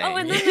you saying? Oh,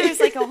 and then there's,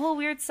 like, a whole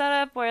weird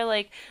setup where,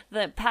 like,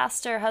 the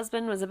pastor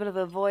husband was a bit of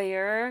a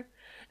voyeur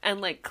and,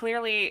 like,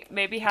 clearly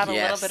maybe had a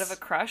little bit of a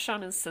crush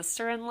on his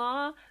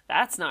sister-in-law.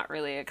 That's not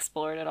really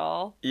explored at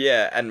all.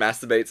 Yeah, and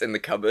masturbates in the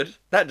cupboard.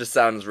 That just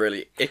sounds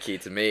really icky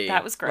to me.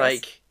 That was gross.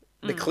 Like,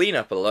 the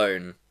cleanup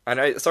alone. I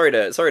know, sorry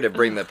to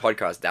bring the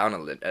podcast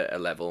down a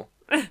level.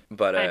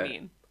 But I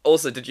mean,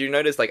 also, did you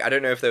notice, like, I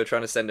don't know if they were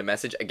trying to send a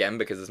message, again,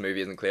 because this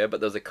movie isn't clear, but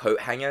there was a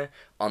coat hanger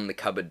on the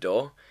cupboard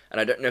door,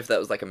 and I don't know if that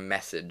was, like, a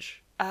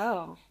message.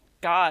 Oh,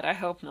 God, I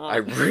hope not. I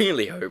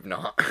really hope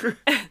not.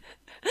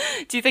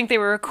 Do you think they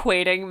were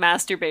equating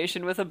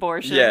masturbation with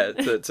abortion? Yeah,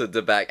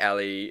 to back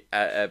alley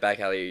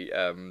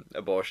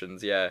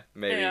abortions, yeah,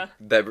 maybe. Yeah.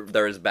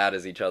 They're as bad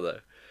as each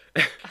other.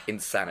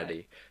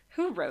 Insanity.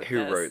 Who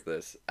wrote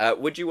this?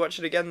 Would you watch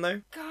it again,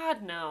 though?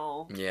 God,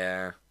 no.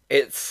 Yeah.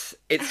 It's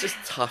just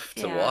tough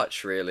to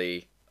watch,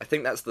 really. I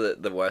think that's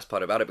the worst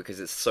part about it,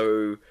 because it's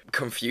so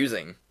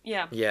confusing.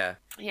 Yeah. Yeah.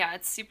 Yeah,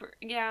 it's super...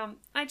 Yeah,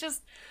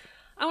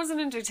 I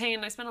wasn't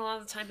entertained. I spent a lot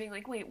of the time being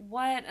like, wait,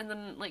 what? And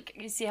then, like,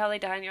 you see how they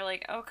die and you're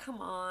like, oh,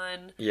 come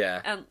on.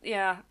 Yeah. And,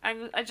 yeah,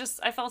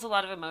 I felt a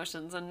lot of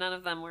emotions, and none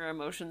of them were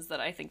emotions that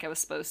I think I was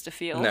supposed to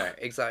feel. No,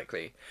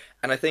 exactly.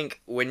 And I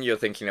think when you're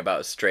thinking about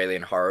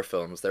Australian horror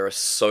films, there are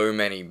so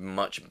many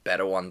much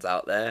better ones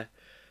out there.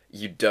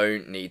 You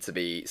don't need to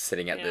be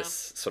sitting at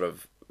this sort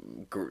of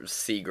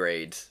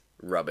C-grade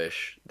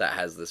rubbish that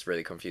has this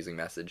really confusing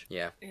message.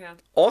 Yeah.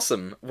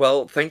 Awesome.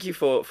 Well, thank you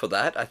for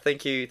that.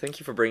 Thank you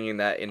for bringing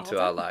that into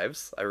our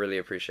lives. I really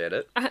appreciate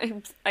it.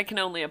 I can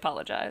only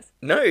apologize.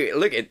 No,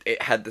 look,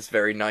 it had this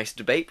very nice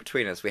debate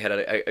between us. We had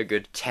a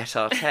good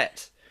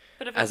tete-a-tete,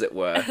 as it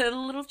were. A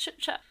little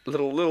chit-chat.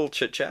 Little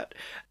chit-chat.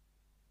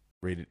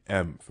 Rated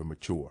M for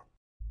mature.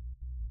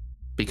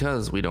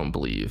 Because we don't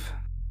believe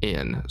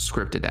in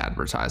scripted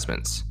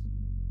advertisements,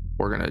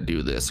 we're gonna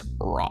do this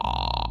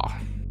raw.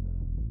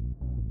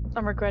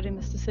 I'm regretting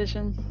this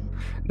decision.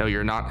 No,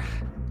 you're not.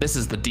 This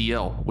is the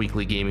DL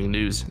Weekly Gaming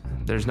News.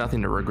 There's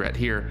nothing to regret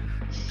here,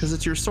 because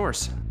it's your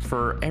source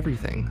for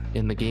everything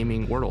in the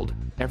gaming world.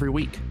 Every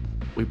week,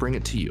 we bring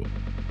it to you.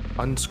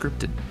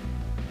 Unscripted.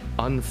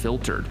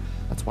 Unfiltered.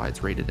 That's why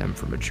it's rated M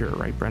for mature,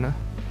 right, Brenna?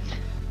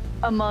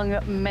 Among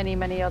many,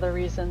 many other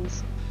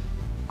reasons.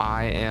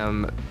 I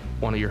am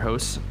one of your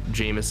hosts,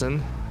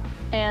 Jameson.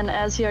 And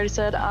as he already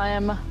said, I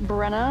am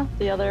Brenna,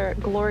 the other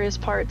glorious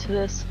part to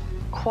this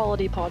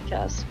quality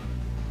podcast.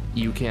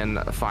 You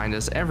can find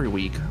us every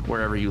week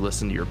wherever you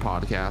listen to your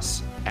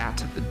podcasts at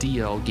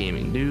DL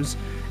Gaming News,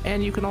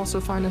 and you can also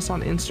find us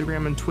on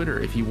Instagram and Twitter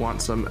if you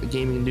want some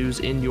gaming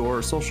news in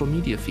your social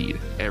media feed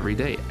every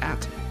day at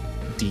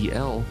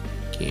DL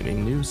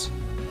Gaming News.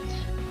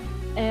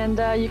 And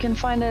you can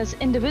find us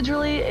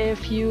individually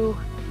if you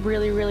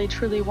really, really,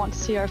 truly want to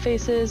see our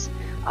faces.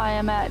 I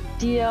am at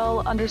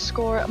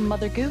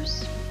DL_Mother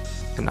Goose.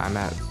 And I'm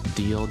at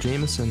DL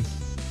Jameson.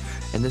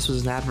 And this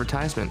was an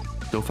advertisement.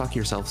 Go fuck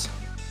yourselves.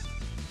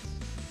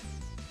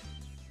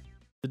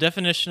 The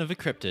definition of a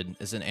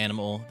cryptid is an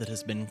animal that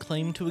has been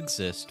claimed to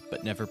exist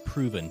but never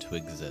proven to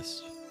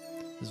exist.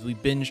 As we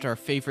binged our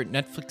favorite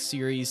Netflix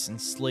series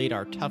and slayed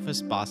our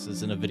toughest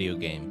bosses in a video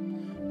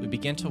game, we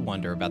began to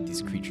wonder about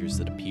these creatures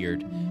that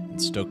appeared and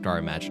stoked our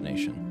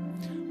imagination.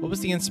 What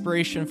was the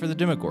inspiration for the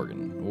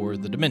Demogorgon, or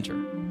the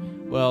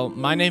Dementor? Well,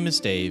 my name is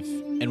Dave,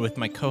 and with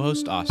my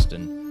co-host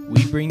Austin,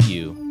 we bring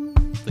you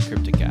the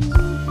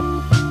Cryptidcast.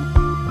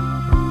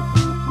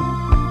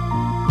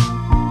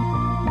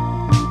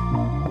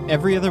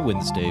 Every other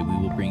Wednesday, we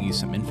will bring you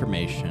some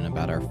information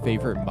about our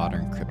favorite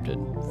modern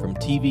cryptid. From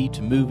TV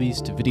to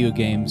movies to video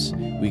games,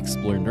 we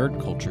explore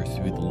nerd culture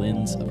through the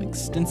lens of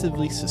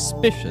extensively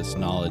suspicious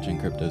knowledge in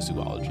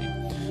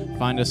cryptozoology.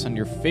 Find us on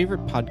your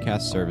favorite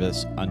podcast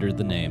service under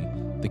the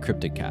name The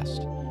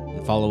Cryptidcast,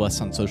 and follow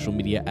us on social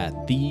media at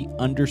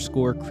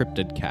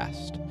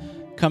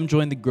 _Cryptidcast. Come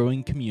join the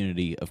growing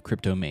community of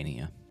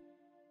Cryptomania.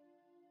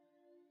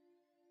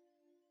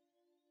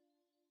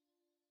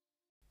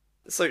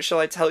 So, shall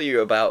I tell you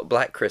about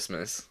Black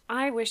Christmas?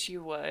 I wish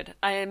you would.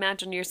 I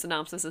imagine your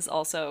synopsis is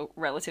also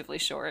relatively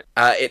short.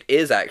 It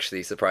is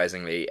actually,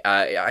 surprisingly.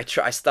 I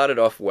started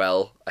off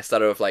well. I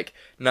started off like,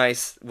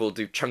 nice, we'll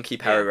do chunky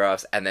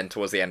paragraphs, and then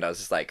towards the end I was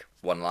just like,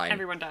 one line.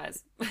 Everyone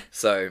dies.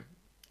 So,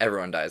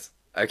 everyone dies.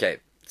 Okay,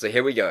 so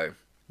here we go.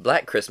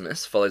 Black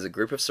Christmas follows a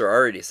group of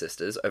sorority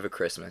sisters over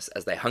Christmas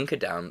as they hunker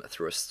down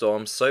through a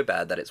storm so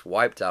bad that it's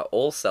wiped out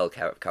all cell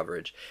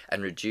coverage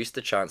and reduced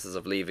the chances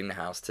of leaving the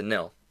house to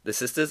nil. The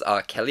sisters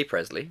are Kelly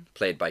Presley,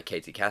 played by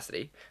Katie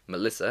Cassidy,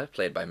 Melissa,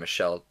 played by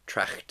Michelle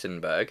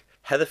Trachtenberg,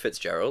 Heather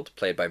Fitzgerald,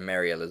 played by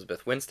Mary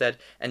Elizabeth Winstead,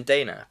 and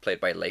Dana, played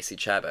by Lacey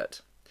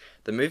Chabert.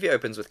 The movie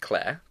opens with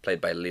Claire, played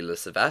by Leela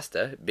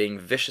Sylvester, being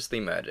viciously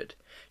murdered.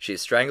 She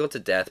is strangled to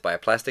death by a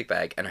plastic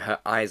bag and her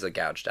eyes are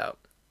gouged out.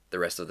 The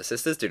rest of the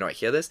sisters do not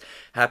hear this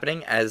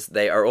happening as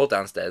they are all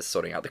downstairs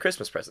sorting out the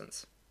Christmas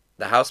presents.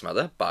 The house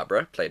mother,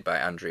 Barbara, played by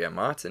Andrea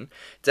Martin,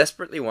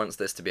 desperately wants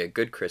this to be a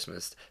good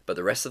Christmas, but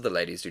the rest of the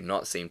ladies do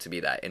not seem to be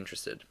that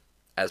interested.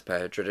 As per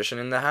her tradition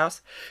in the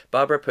house,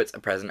 Barbara puts a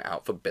present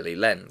out for Billy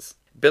Lenz.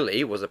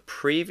 Billy was a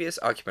previous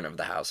occupant of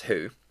the house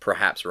who,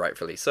 perhaps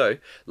rightfully so,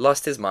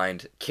 lost his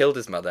mind, killed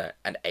his mother,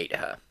 and ate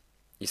her.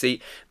 You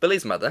see,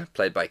 Billy's mother,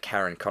 played by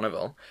Karen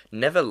Conoval,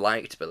 never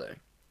liked Billy.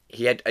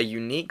 He had a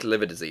unique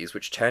liver disease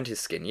which turned his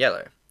skin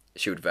yellow.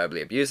 She would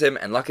verbally abuse him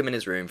and lock him in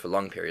his room for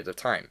long periods of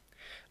time.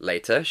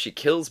 Later, she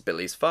kills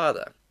Billy's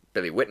father.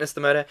 Billy witnessed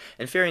the murder,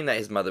 and fearing that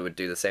his mother would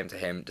do the same to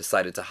him,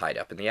 decided to hide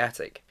up in the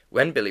attic.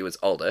 When Billy was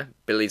older,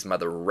 Billy's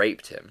mother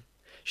raped him.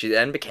 She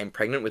then became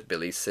pregnant with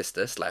Billy's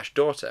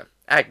sister/daughter,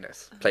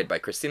 Agnes, played by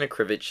Christina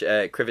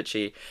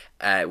Krivici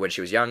when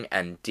she was young,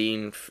 and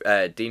Dean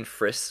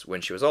Friss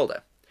when she was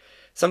older.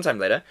 Sometime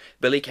later,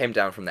 Billy came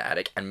down from the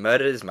attic and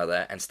murdered his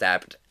mother and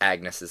stabbed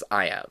Agnes's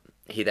eye out.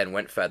 He then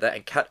went further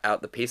and cut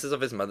out the pieces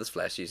of his mother's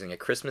flesh using a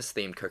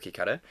Christmas-themed cookie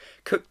cutter,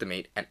 cooked the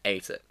meat, and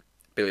ate it.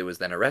 Billy was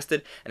then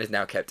arrested and is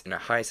now kept in a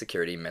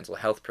high-security mental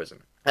health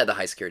prison. At the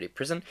high-security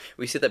prison,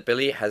 we see that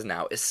Billy has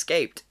now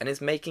escaped and is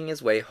making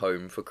his way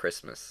home for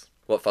Christmas.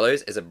 What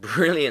follows is a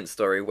brilliant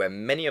story where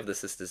many of the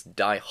sisters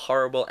die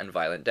horrible and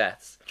violent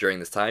deaths. During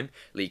this time,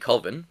 Lee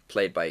Colvin,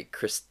 played by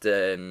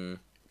Kristen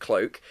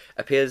Cloak,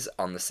 appears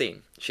on the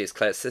scene. She is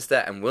Claire's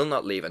sister and will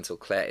not leave until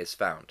Claire is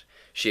found.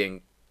 She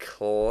and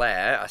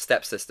Claire, a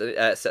step-sibling,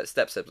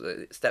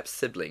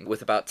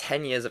 with about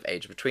 10 years of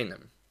age between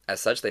them. As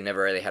such, they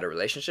never really had a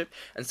relationship,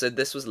 and so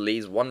this was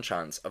Lee's one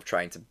chance of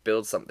trying to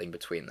build something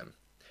between them.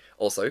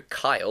 Also,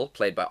 Kyle,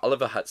 played by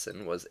Oliver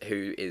Hudson,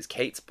 who is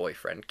Kate's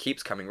boyfriend,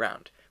 keeps coming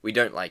round. We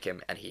don't like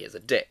him, and he is a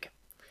dick.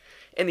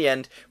 In the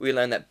end, we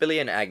learn that Billy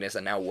and Agnes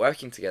are now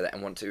working together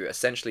and want to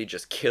essentially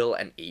just kill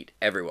and eat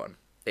everyone.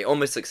 They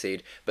almost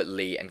succeed, but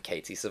Lee and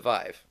Katie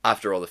survive.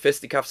 After all the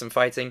fisticuffs and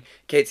fighting,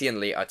 Katie and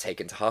Lee are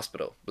taken to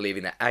hospital,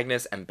 believing that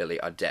Agnes and Billy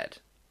are dead.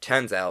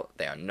 Turns out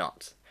they are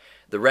not.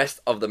 The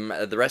rest of the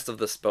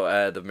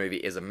movie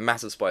is a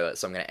massive spoiler,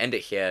 so I'm going to end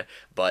it here,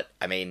 but,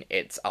 I mean,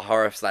 it's a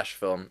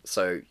horror/film,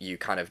 so you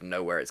kind of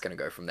know where it's going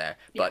to go from there.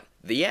 Yeah. But,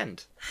 the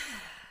end.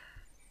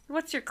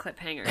 What's your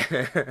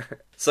cliffhanger?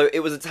 So it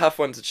was a tough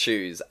one to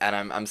choose, and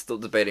I'm still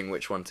debating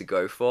which one to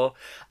go for.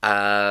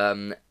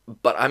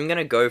 But I'm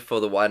gonna go for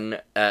the one,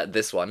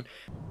 this one.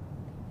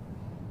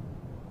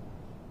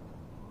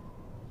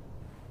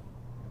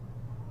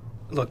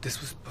 Look,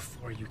 this was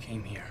before you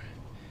came here.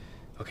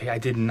 Okay, I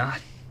did not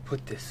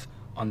put this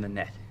on the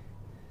net.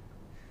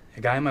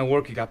 A guy in my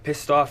work, he got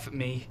pissed off at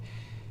me,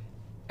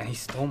 and he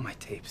stole my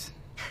tapes.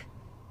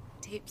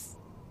 Tapes?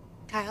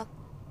 Kyle?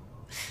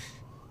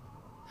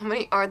 How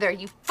many are there,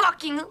 you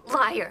fucking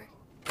liar?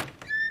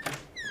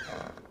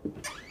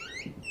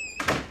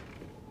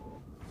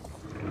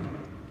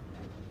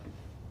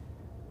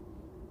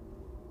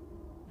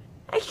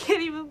 I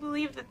can't even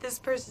believe that this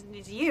person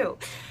is you.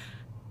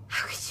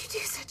 How could you do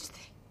such a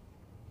thing?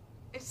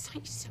 It's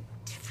like so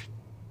different.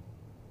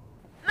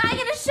 Am I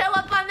gonna show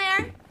up on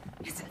there?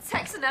 Isn't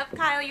sex enough,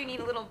 Kyle? You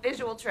need a little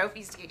visual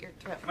trophies to get your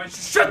trophy.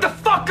 Shut the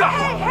fuck up!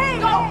 Hey!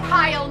 Go,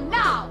 Kyle,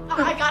 now!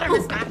 Oh, I got her,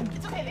 Miss Mac.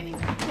 It's okay, baby.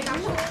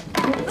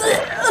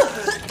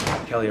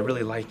 Kelly, I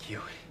really like you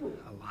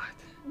a lot.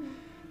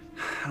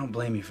 I don't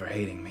blame you for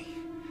hating me.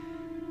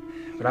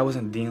 But I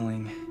wasn't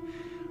knocking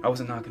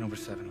over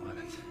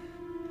 7-Elevens.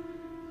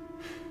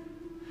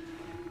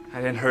 I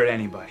didn't hurt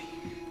anybody.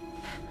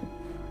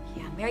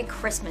 Yeah, Merry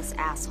Christmas,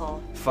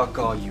 asshole. Fuck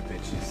all you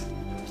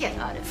bitches. Get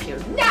out of here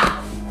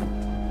now!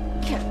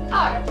 Get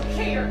out of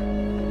here!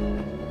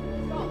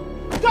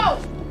 Go!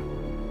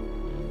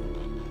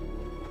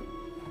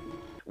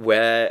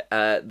 Where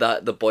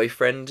the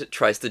boyfriend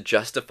tries to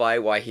justify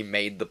why he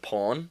made the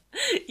porn.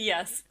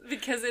 Yes,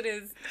 because it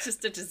is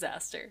just a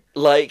disaster.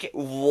 Like,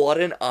 what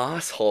an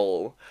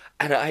asshole.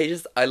 And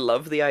I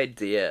love the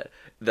idea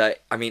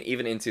that, I mean,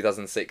 even in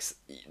 2006,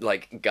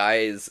 like,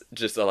 guys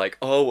just are like,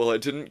 oh, well, I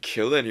didn't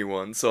kill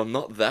anyone, so I'm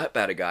not that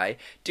bad a guy.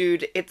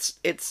 Dude,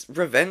 it's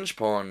revenge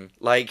porn.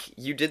 Like,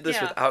 you did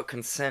this without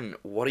consent.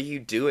 What are you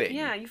doing?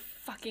 Yeah, you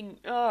fucking,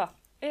 ugh.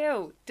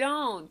 Ew,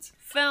 don't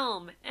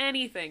film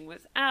anything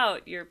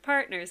without your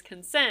partner's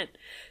consent.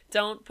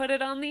 Don't put it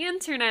on the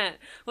internet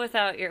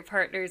without your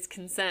partner's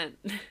consent.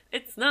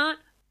 It's not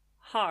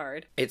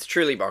hard. It's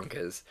truly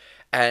bonkers.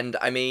 And,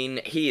 I mean,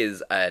 he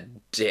is a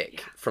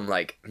dick from,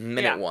 like,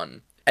 minute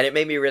one. And it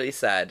made me really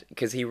sad,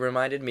 because he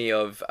reminded me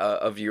of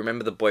you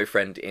remember the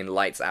boyfriend in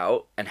Lights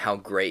Out, and how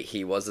great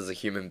he was as a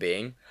human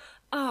being?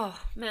 Oh,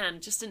 man,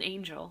 just an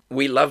angel.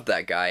 We loved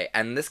that guy,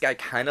 and this guy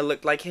kind of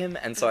looked like him,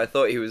 and so I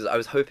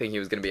was hoping he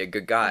was going to be a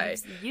good guy.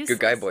 Good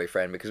guy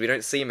boyfriend, because we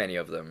don't see many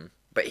of them.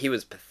 But he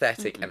was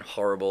pathetic and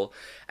horrible.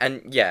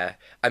 And, yeah,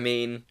 I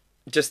mean,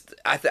 just,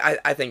 I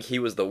think he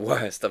was the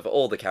worst of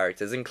all the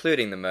characters,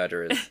 including the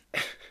murderers.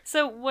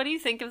 So, what do you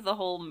think of the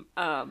whole,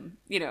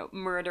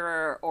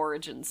 murderer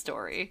origin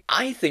story?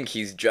 I think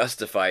he's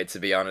justified, to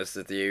be honest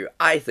with you.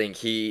 I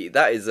think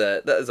that is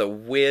a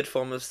weird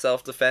form of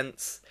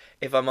self-defense,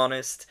 if I'm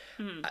honest.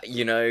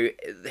 You know,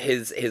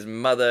 his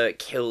mother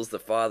kills the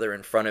father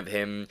in front of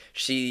him.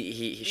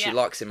 She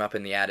locks him up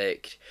in the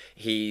attic.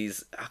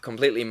 He's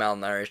completely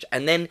malnourished,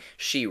 and then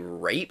she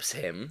rapes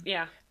him.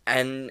 Yeah.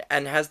 And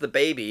has the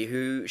baby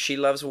who she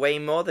loves way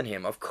more than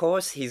him. Of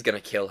course he's gonna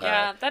kill her.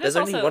 Yeah, There's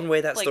only one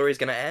way that story's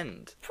gonna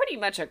end. Pretty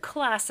much a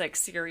classic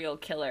serial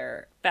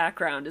killer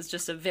background is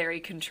just a very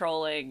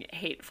controlling,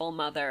 hateful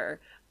mother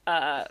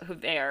who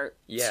they are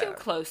too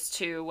close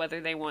to,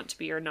 whether they want to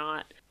be or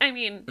not. I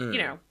mean, you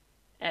know,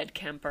 Ed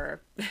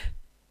Kemper,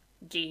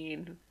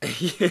 Gein,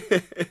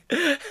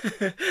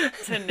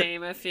 to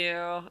name a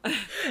few.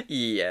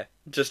 Yeah,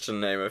 just to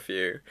name a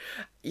few.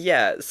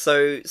 Yeah,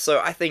 so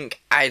I think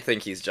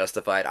he's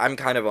justified. I'm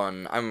kind of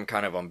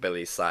on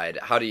Billy's side.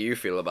 How do you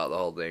feel about the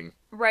whole thing?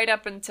 Right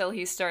up until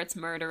he starts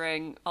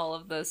murdering all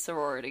of the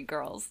sorority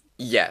girls.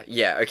 Yeah,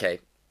 okay.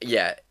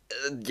 Yeah.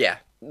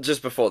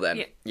 Just before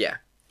then. Yeah.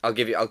 I'll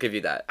give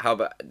you that. How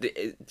about, do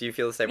you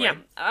feel the same way? Yeah,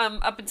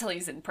 up until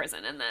he's in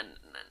prison,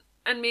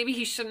 and maybe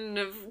he shouldn't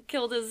have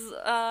killed his,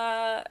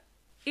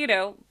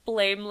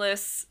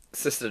 blameless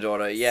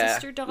sister-daughter,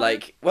 Sister-daughter?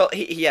 Like, well,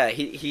 he,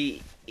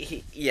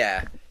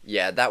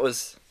 that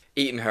was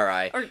eating her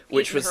eye.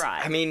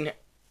 I mean,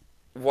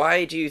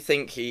 why do you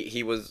think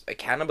he was a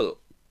cannibal?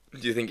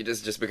 Do you think it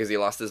is just because he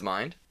lost his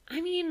mind?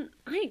 I mean,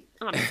 I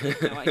honestly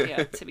have no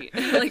idea, to be,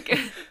 like...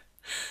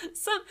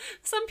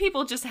 Some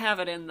people just have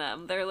it in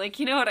them. They're like,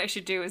 you know what I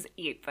should do is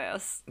eat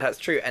this. That's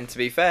true, and to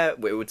be fair,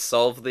 it would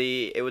solve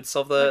the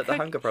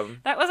hunger problem.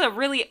 That was a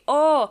really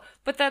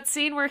but that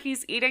scene where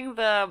he's eating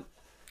the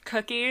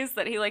cookies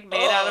that he made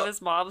out of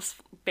his mom's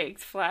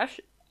baked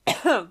flesh.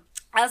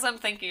 As I'm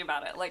thinking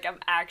about it, I'm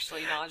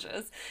actually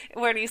nauseous.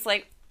 When he's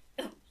like,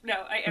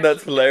 no,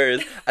 That's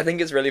hilarious. I think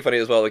it's really funny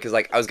as well because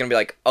I was gonna be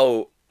like,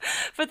 oh.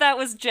 But that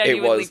was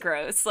genuinely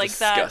gross.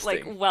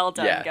 Disgusting. That, well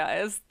done,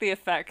 guys. The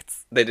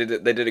effects. They did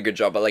a good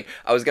job. But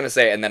I was gonna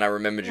say, and then I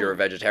remembered you're a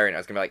vegetarian. I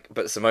was gonna be like,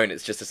 but Simone,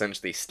 it's just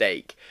essentially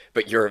steak.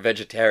 But you're a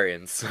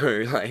vegetarian,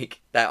 so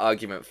that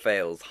argument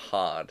fails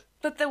hard.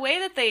 But the way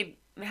that they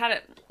had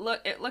it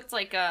looked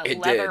like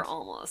leather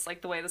almost,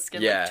 like the way the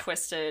skin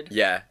twisted.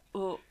 Yeah.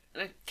 Ooh.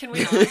 Can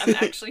we not? I'm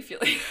actually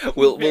feeling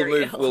we'll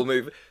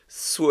move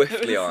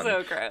swiftly on.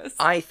 So gross.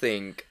 I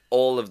think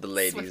all of the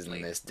ladies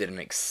in this did an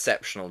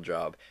exceptional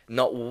job.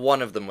 Not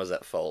one of them was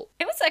at fault.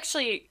 It was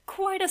actually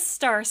quite a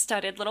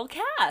star-studded little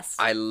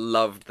cast. I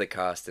loved the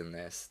cast in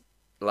this.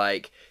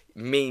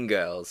 Mean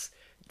Girls,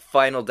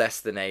 Final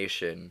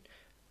Destination,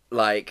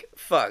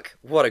 fuck,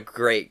 what a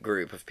great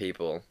group of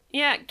people.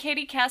 Yeah,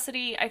 Katie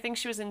Cassidy, I think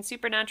she was in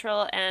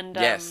Supernatural and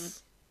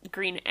yes.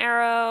 Green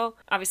Arrow,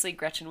 obviously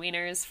Gretchen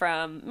Wieners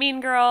from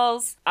Mean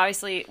Girls,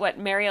 obviously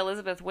Mary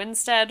Elizabeth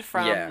Winstead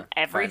from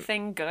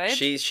Everything Good.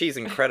 She's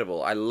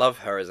incredible. I love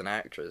her as an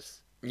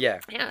actress.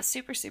 Yeah. Yeah,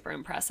 super, super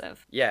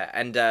impressive. Yeah,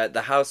 and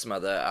the house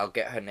mother, I'll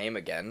get her name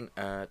again.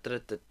 Oh,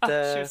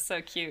 she was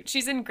so cute.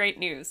 She's in Great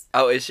News.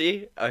 Oh, is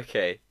she?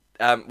 Okay.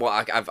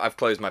 Well, I've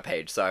closed my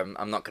page, so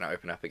I'm not going to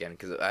open up again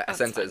because I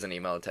sent it as an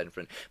email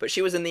attachment. But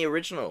she was in the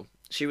original.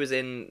 She was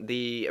in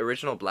the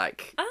original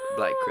Black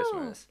Black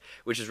Christmas,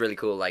 which is really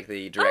cool. Like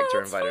the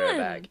director invited her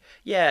back.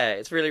 Yeah,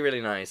 it's really,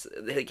 really nice.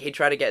 Like, he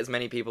tried to get as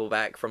many people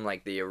back from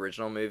like the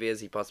original movie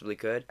as he possibly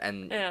could,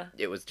 and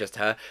it was just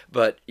her.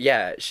 But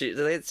yeah,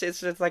 it's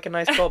just like a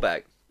nice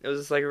callback. It was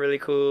just like a really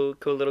cool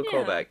little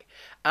callback.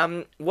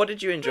 What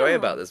did you enjoy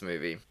about this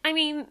movie? I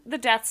mean, the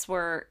deaths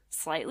were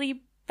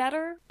slightly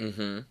better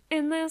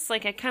in this.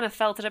 Like, I kind of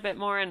felt it a bit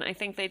more, and I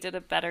think they did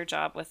a better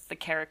job with the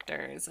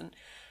characters and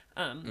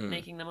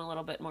making them a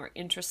little bit more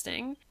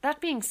interesting. That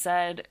being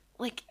said,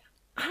 like,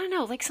 I don't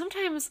know, like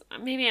sometimes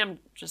maybe I'm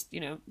just,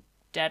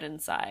 dead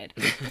inside,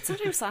 but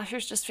sometimes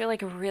slashers just feel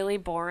like really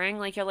boring.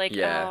 Like, you're like,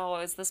 oh,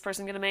 is this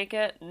person gonna make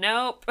it?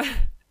 Nope.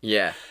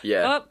 Yeah.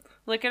 Oh,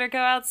 look at her go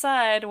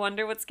outside,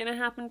 wonder what's gonna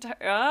happen to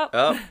her.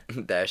 Oh,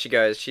 there she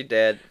goes, she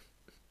dead.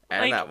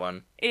 And like, that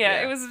one.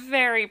 Yeah, it was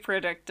very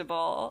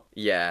predictable.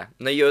 Yeah.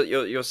 No,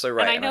 you're so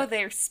right. And I know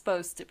they're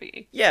supposed to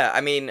be. Yeah,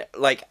 I mean,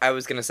 like, I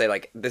was gonna say,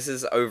 like, this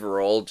is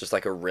overall just,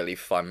 like, a really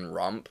fun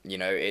romp,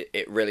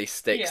 it really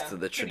sticks to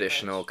the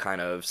traditional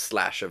kind of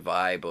slasher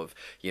vibe of,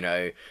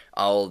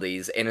 all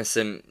these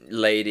innocent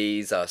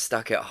ladies are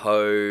stuck at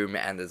home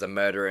and there's a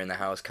murderer in the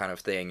house kind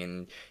of thing,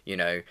 and,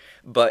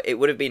 but it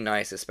would have been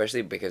nice,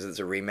 especially because it's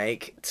a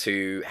remake,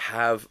 to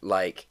have,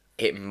 like,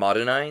 it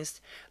modernized.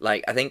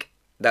 Like, I think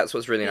that's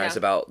what's really nice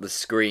about the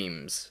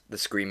Scream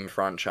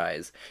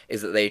franchise,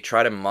 is that they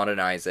try to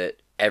modernize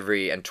it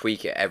and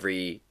tweak it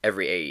every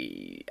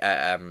movie,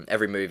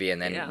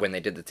 and then when they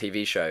did the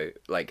TV show,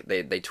 like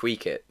they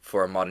tweak it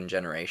for a modern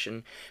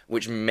generation,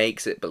 which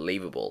makes it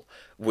believable.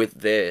 With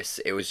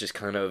this, it was just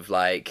kind of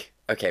like,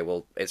 okay,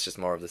 well, it's just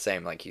more of the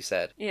same, like you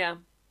said. Yeah.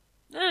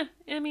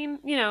 I mean,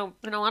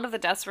 and a lot of the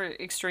deaths were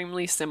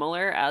extremely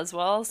similar as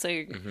well,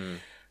 so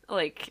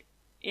like,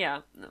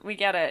 yeah, we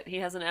get it. He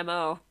has an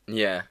MO.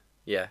 Yeah.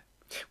 Yeah.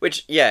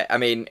 Which, I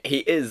mean, he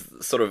is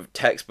sort of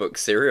textbook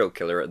serial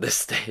killer at this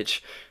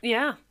stage.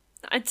 Yeah.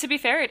 To be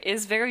fair, it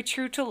is very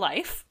true to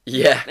life.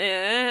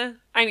 Yeah.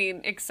 I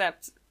mean,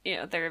 except,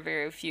 there are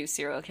very few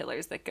serial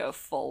killers that go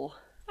full.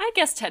 I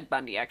guess Ted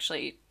Bundy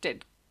actually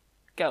did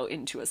go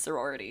into a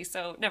sorority,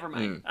 so never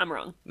mind. I'm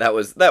wrong. That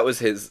was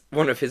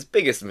one of his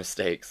biggest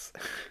mistakes.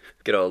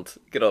 Good old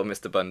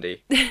Mr.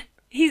 Bundy.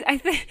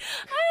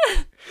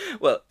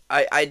 Well,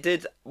 I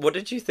did. What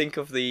did you think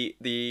of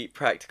the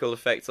practical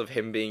effects of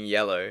him being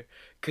yellow?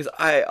 Because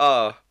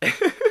I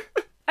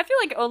feel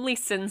like only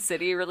Sin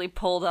City really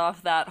pulled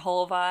off that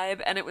whole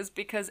vibe, and it was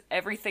because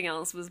everything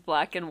else was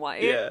black and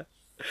white. Yeah.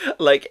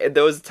 Like,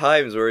 there was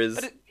times where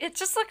But it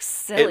just looks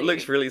silly. It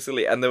looks really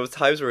silly, and there was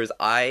times where his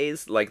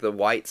eyes, like, the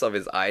whites of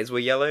his eyes were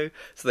yellow,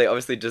 so they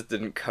obviously just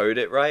didn't code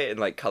it right and,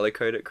 like, color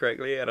code it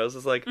correctly, and I was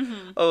just like,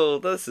 oh,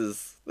 this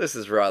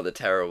is rather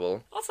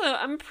terrible. Also,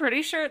 I'm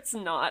pretty sure it's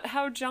not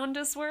how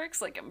jaundice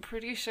works. Like, I'm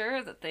pretty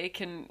sure that they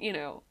can,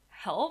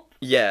 help.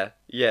 Yeah.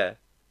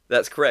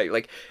 That's correct.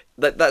 Like,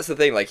 that's the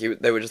thing, like,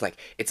 they were just like,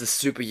 it's a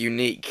super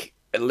unique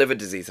liver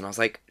disease, and I was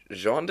like,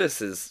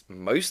 jaundice is,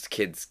 most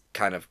kids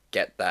kind of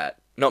get that.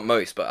 Not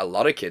most, but a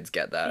lot of kids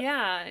get that.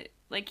 Yeah,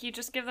 like, you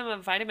just give them a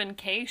vitamin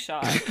K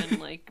shot and,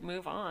 like,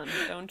 move on,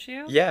 don't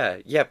you?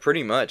 Yeah,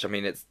 pretty much. I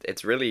mean,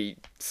 it's really,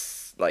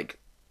 like,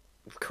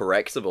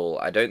 correctable.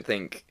 I don't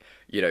think,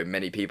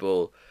 many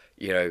people,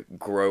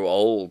 grow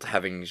old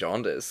having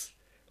jaundice.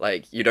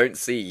 Like, you don't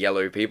see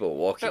yellow people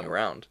walking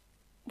around.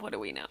 What do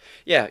we know?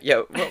 Yeah.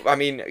 Well, I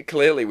mean,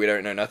 clearly we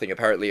don't know nothing.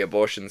 Apparently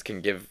abortions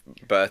can give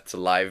birth to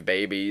live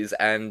babies,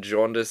 and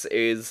jaundice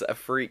is a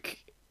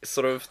freak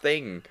sort of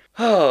thing.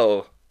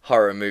 Oh,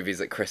 horror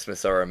movies at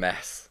Christmas are a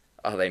mess.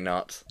 Are they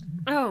not?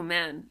 Oh,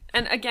 man.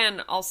 And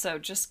again, also,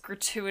 just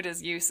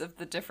gratuitous use of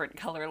the different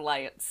color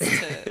lights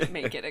to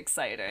make it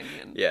exciting.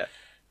 And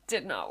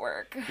did not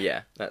work.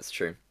 Yeah, that's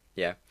true.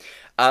 Yeah.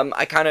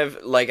 I kind of,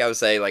 like I was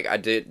saying, like, I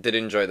did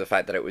enjoy the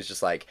fact that it was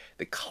just, like,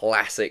 the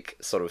classic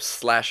sort of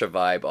slasher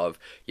vibe of,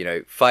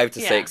 5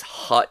 to 6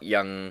 hot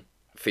young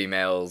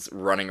females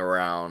running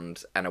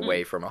around and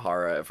away from a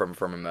horror, from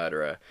a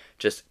murderer.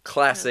 Just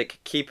classic,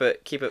 keep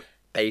it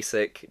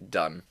basic,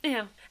 done.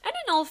 Yeah. And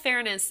in all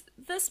fairness,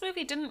 this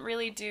movie didn't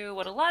really do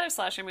what a lot of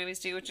slasher movies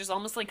do, which is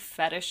almost like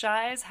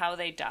fetishize how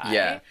they die.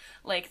 Yeah.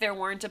 Like, there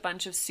weren't a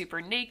bunch of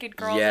super naked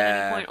girls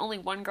at any point. Only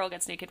one girl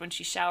gets naked when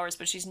she showers,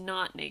 but she's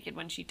not naked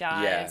when she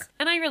dies. Yeah.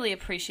 And I really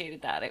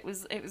appreciated that. It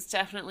was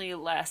definitely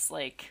less,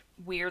 like,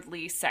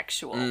 weirdly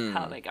sexual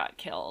how they got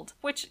killed,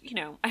 which,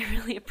 I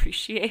really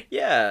appreciate.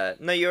 Yeah.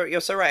 No,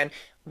 you're so right. And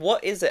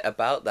what is it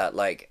about that,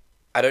 like,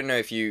 I don't know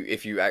if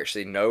you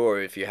actually know,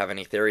 or if you have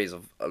any theories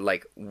of,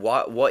 like,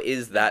 what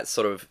is that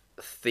sort of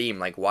theme?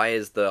 Like, why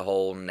is the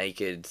whole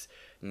naked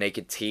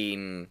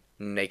teen,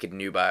 naked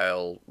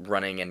nubile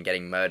running and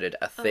getting murdered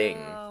a thing?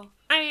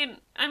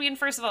 I mean,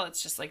 first of all,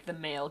 it's just like the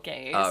male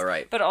gaze. Oh,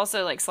 right. But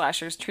also, like,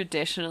 slashers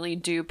traditionally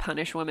do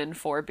punish women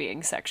for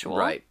being sexual.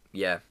 Right.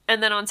 Yeah.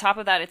 And then on top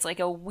of that, it's like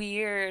a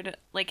weird,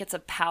 like, it's a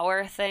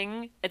power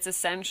thing. It's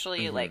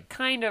essentially like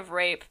kind of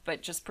rape,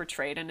 but just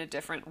portrayed in a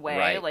different way.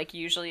 Right. Like,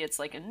 usually it's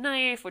like a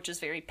knife, which is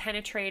very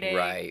penetrating.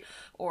 Right.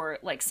 Or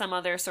like some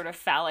other sort of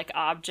phallic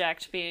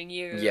object being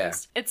used. Yeah.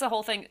 It's a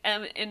whole thing.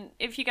 And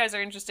if you guys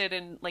are interested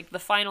in like the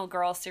final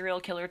girl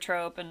serial killer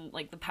trope and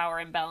like the power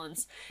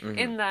imbalance,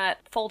 in that,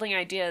 Folding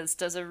Ideas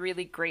does a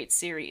really great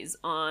series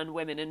on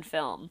women in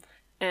film.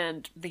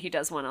 And he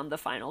does one on the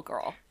final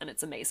girl, and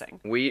it's amazing.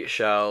 We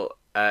shall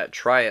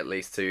try at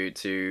least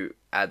to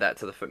add that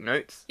to the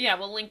footnotes. Yeah,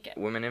 we'll link it.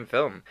 Women in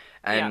film,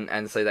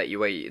 and so that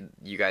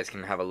you guys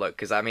can have a look,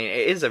 because I mean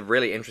it is a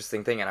really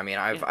interesting thing, and I mean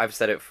I've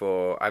said it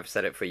for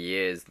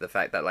years, the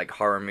fact that like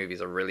horror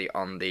movies are really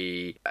on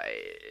the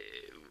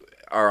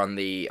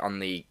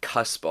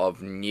cusp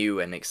of new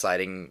and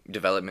exciting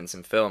developments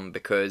in film,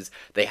 because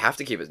they have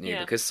to keep it new,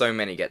 because so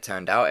many get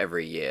turned out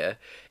every year.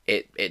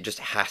 It just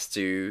has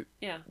to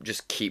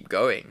just keep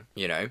going,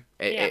 you know?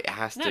 It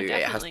has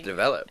to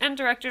develop. And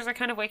directors are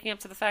kind of waking up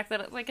to the fact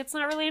that like it's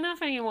not really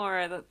enough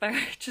anymore, that they're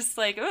just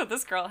like, oh,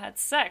 this girl had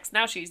sex,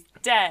 now she's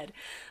dead.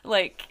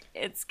 Like,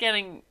 it's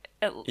getting,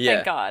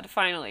 thank God,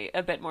 finally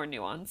a bit more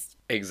nuanced.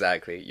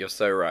 Exactly, you're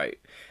so right.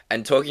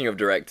 And talking of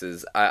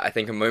directors, I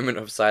think a moment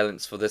of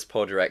silence for this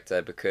poor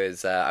director,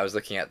 because I was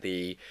looking at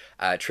the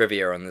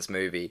trivia on this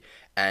movie,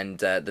 and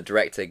the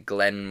director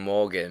Glenn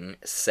Morgan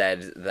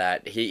said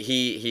that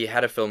he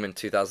had a film in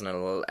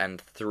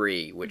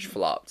 2003 which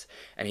flopped,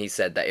 and he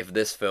said that if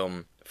this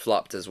film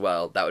flopped as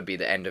well, that would be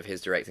the end of his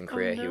directing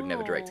career. He would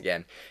never direct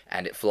again,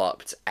 and it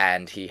flopped,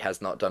 and he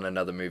has not done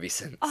another movie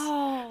since.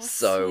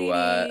 So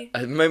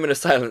a moment of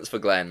silence for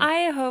Glenn.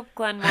 I hope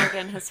Glenn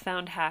Morgan has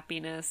found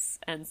happiness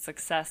and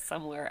success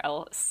somewhere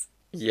else.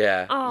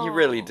 Yeah, you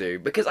really do,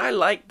 because I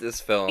liked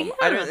this film.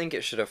 I don't think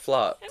it should have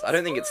flopped. I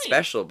don't think it's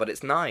special, but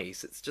it's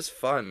nice. It's just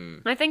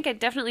fun. I think I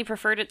definitely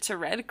preferred it to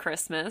Red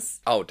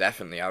Christmas. Oh,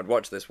 definitely. I would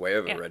watch this way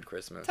over Red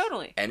Christmas.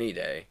 Totally. Any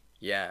day.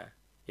 Yeah.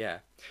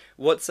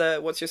 What's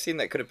your scene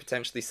that could have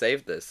potentially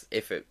saved this,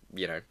 if it,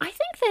 you know? I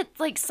think that,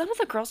 like, some of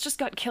the girls just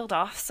got killed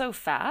off so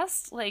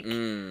fast. Like,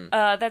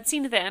 that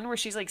scene at the end where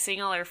she's, like,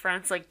 seeing all her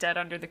friends, like, dead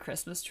under the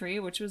Christmas tree,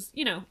 which was,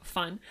 you know,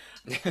 fun.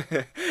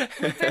 Like,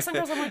 there's some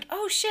girls I'm like,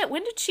 oh, shit,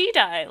 when did she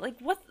die? Like,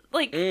 what?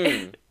 Like,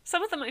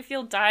 some of them I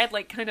feel died,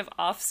 like, kind of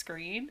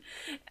off-screen.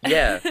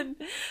 Yeah. And,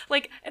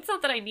 like, it's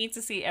not that I need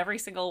to see every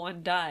single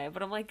one die,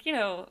 but I'm like, you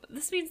know,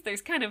 this means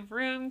there's kind of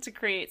room to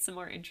create some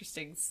more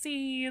interesting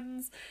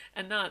scenes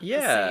and not the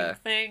same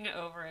thing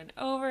over and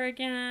over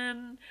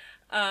again.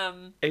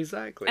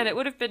 Exactly. And it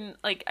would have been,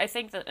 like, I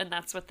think that, and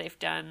that's what they've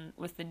done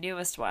with the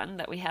newest one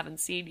that we haven't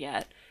seen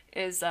yet,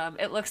 is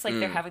it looks like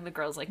they're having the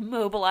girls, like,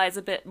 mobilize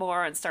a bit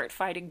more and start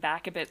fighting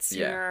back a bit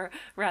sooner,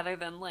 rather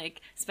than, like,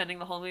 spending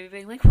the whole movie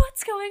being like,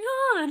 what's going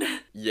on?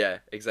 Yeah,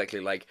 exactly,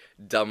 like,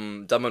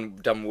 dumb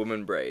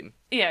woman brain.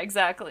 Yeah,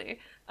 exactly.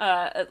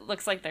 It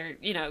looks like they're,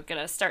 you know,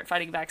 gonna start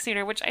fighting back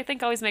sooner, which I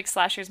think always makes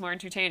slashers more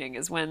entertaining,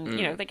 is when,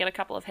 you know, they get a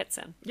couple of hits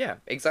in. Yeah,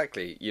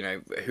 exactly. You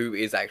know, who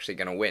is actually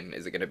gonna win?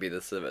 Is it gonna be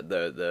the serial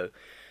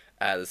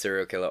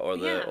killer or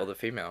the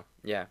female?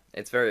 Yeah,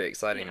 it's very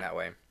exciting that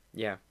way.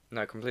 Yeah,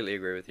 no, I completely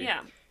agree with you.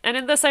 Yeah, and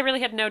in this I really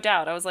had no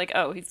doubt. I was like,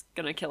 oh, he's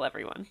gonna kill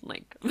everyone.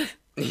 Like,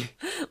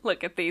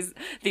 look at these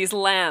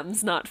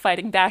lambs not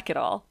fighting back at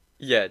all.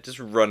 Yeah, just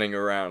running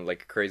around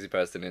like a crazy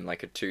person in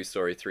like a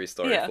 2-story,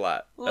 3-story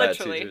flat.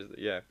 Literally.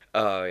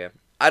 Oh, yeah.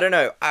 I don't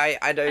know.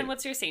 I don't... And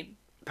what's your scene?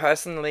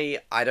 Personally,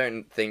 I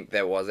don't think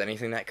there was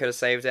anything that could have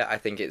saved it. I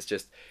think it's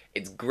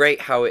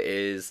great how it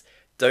is.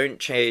 Don't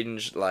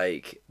change,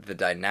 like, the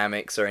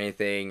dynamics or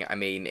anything. I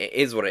mean, it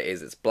is what it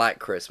is. It's Black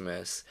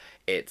Christmas.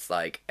 It's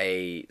like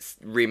a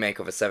remake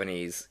of a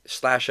 70s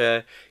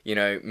slasher. You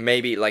know,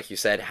 maybe, like you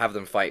said, have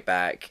them fight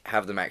back.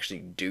 Have them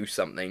actually do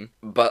something.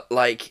 But,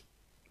 like...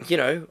 You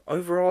know,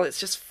 overall, it's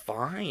just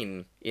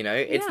fine. You know,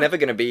 it's never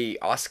going to be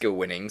Oscar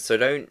winning, so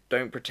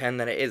don't pretend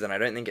that it is. And I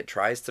don't think it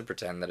tries to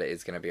pretend that it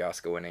is going to be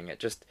Oscar winning.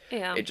 It just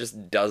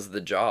does the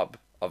job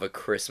of a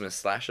Christmas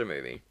slasher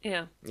movie.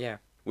 Yeah. Yeah.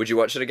 Would you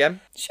watch it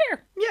again?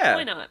 Sure. Yeah.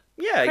 Why not?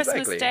 Yeah, Christmas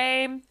exactly.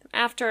 Day,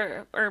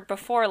 after or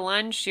before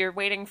lunch, you're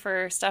waiting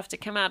for stuff to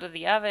come out of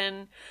the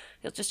oven.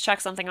 You'll just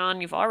chuck something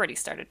on. You've already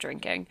started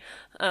drinking.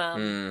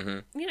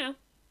 You know.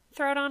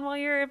 Throw it on while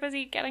you're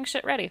busy getting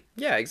shit ready.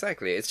 Yeah,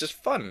 exactly. It's just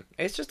fun.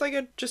 It's just like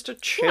a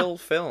chill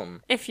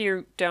film. If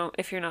you're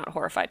not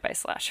horrified by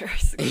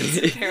slashers,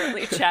 because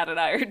apparently Chad and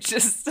I are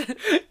just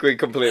we're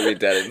completely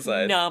dead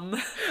inside. Numb.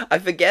 I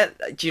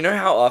forget. Do you know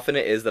how often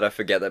it is that I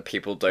forget that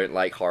people don't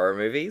like horror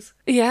movies?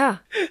 Yeah,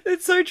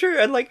 it's so true.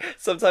 And like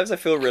sometimes I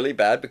feel really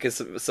bad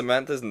because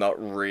Samantha's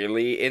not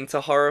really into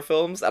horror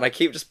films, and I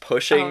keep just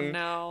pushing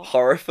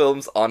horror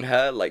films on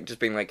her, like just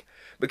being like,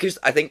 because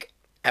I think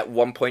at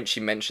one point she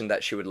mentioned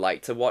that she would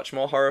like to watch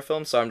more horror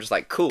films, so I'm just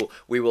like, cool,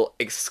 we will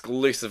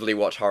exclusively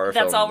watch horror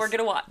films. That's all we're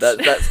gonna watch.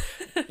 That's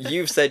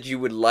you've said you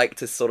would like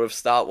to sort of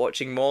start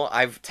watching more.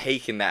 I've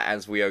taken that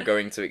as we are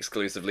going to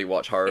exclusively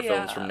watch horror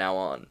films from now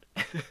on.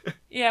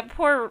 Yeah,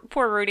 poor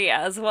Rudy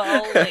as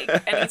well. Like,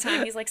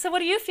 anytime he's like, so what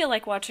do you feel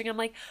like watching? I'm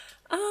like,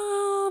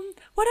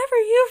 whatever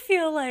you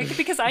feel like,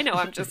 because I know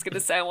I'm just gonna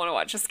say I want to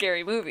watch a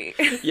scary movie.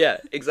 Yeah,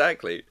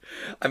 exactly.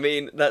 I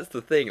mean, that's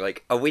the thing.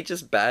 Like, are we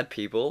just bad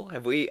people?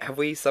 Have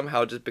we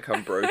somehow just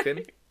become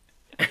broken?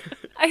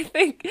 I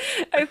think,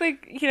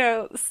 you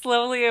know,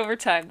 slowly over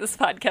time, this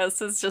podcast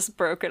has just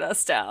broken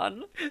us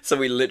down. So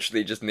we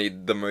literally just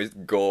need the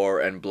most gore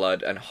and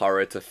blood and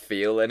horror to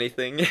feel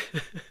anything.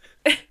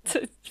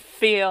 To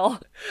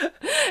feel.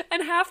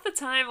 And half the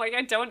time, like,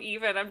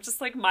 I'm just,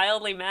 like,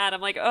 mildly mad.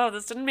 I'm like, oh,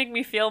 this didn't make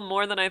me feel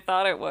more than I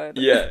thought it would.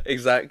 Yeah,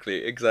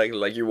 exactly.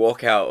 Like, you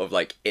walk out of,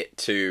 like, It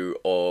 2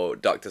 or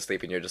Doctor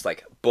Sleep and you're just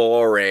like,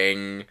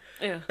 boring.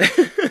 Yeah.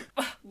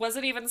 Was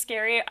it even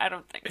scary? I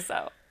don't think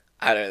so.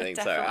 I don't think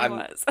so.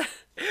 Was.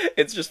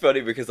 It's just funny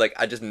because, like,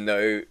 I just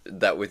know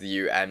that with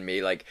you and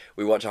me, like,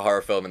 we watch a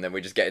horror film and then we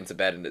just get into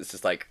bed and it's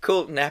just like,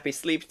 cool, nappy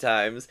sleep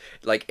times.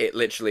 Like, it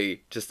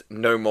literally just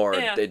no more.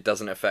 Yeah. It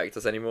doesn't affect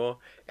us anymore.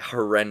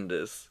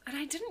 Horrendous. And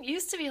I didn't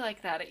used to be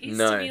like that. It used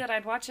to be that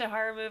I'd watch a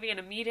horror movie and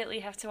immediately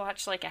have to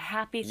watch, like, a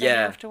happy thing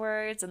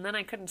afterwards, and then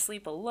I couldn't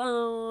sleep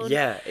alone.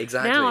 Yeah,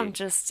 exactly. Now I'm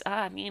just,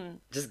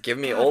 just give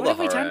me all the horror. What have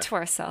we done to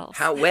ourselves?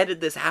 Where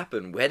did this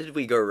happen? Where did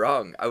we go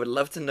wrong? I would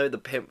love to know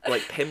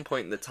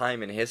pinpoint the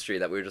time in history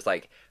that we were just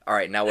like, all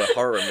right, now we're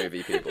horror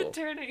movie people.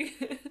 Turning.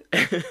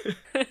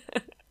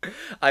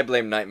 I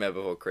blame Nightmare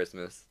Before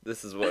Christmas.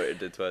 This is what it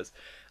did to us.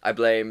 I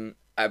blame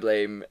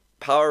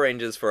Power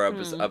Rangers for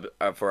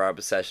our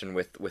obsession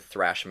with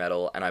thrash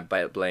metal, and I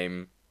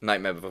blame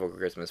Nightmare Before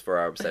Christmas for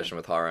our obsession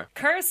with horror.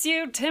 Curse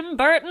you, Tim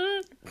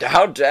Burton!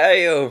 How dare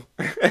you!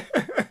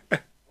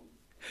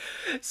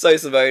 So,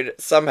 Simone,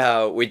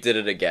 somehow we did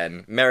it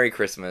again. Merry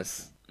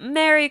Christmas.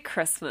 Merry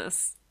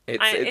Christmas.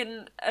 It's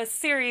in a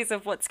series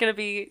of what's going to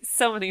be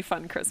so many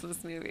fun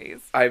Christmas movies.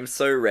 I'm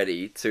so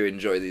ready to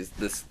enjoy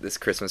this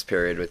Christmas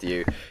period with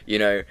you. You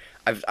know,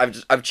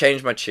 I've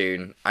changed my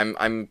tune.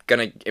 I'm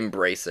gonna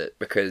embrace it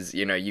because,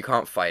 you know, you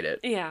can't fight it.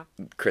 Yeah.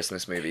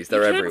 Christmas movies,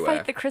 they're everywhere. You can't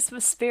fight the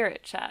Christmas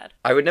spirit, Chad.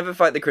 I would never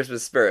fight the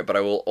Christmas spirit, but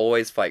I will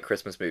always fight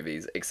Christmas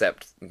movies,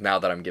 except now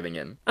that I'm giving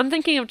in. I'm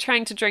thinking of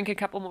trying to drink a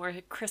couple more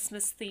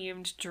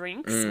Christmas-themed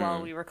drinks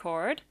while we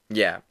record.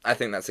 Yeah, I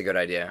think that's a good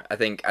idea. I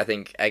think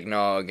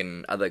eggnog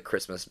and other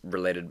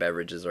Christmas-related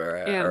beverages are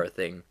a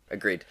thing.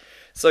 Agreed.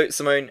 So,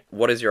 Simone,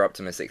 what is your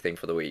optimistic thing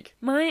for the week?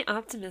 My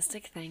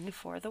optimistic thing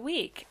for the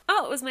week.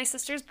 Oh, it was my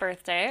sister's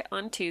birthday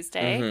on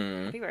Tuesday.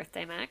 Mm-hmm. Happy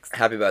birthday, Max.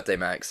 Happy birthday,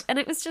 Max. And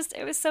it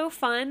was so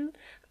fun.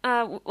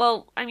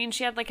 Well, I mean,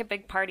 she had like a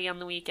big party on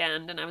the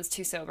weekend and I was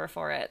too sober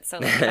for it. So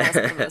like, I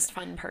wasn't the most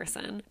fun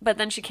person. But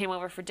then she came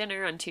over for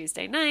dinner on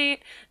Tuesday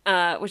night,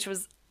 which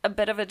was a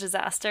bit of a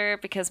disaster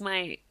because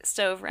my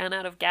stove ran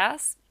out of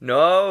gas.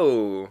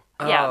 No.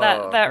 Yeah,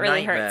 that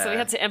really nightmare. hurt. So we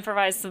had to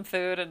improvise some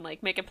food and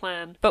like make a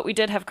plan. But we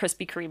did have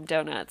Krispy Kreme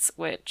donuts,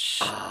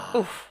 which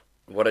oof.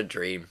 What a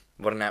dream.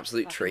 What an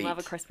absolute treat. I love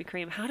a Krispy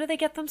Kreme. How do they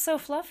get them so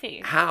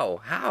fluffy?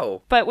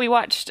 How? But we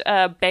watched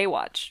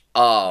Baywatch.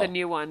 Oh. The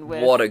new one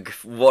with what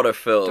a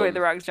film. Dwayne The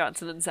Rock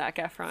Johnson and Zac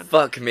Efron.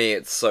 Fuck me,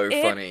 it's so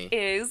funny. It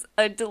is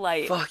a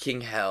delight.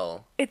 Fucking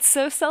hell. It's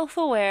so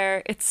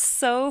self-aware. It's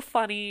so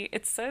funny.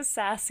 It's so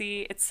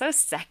sassy. It's so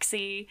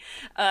sexy.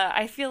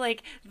 I feel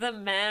like the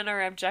men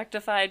are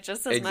objectified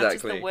just as much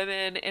as the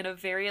women in a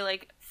very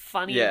like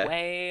funny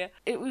way.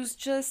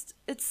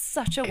 It's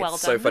such a well done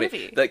so funny.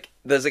 movie. Like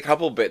there's a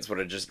couple bits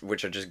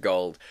which are just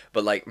gold,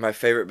 but like my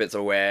favorite bits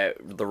are where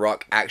The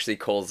Rock actually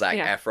calls Zac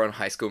Efron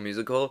High School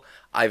Musical.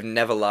 I've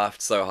never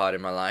laughed so hard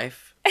in my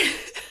life.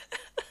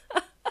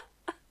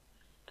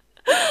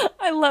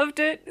 I loved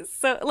it.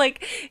 So,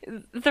 like,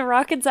 The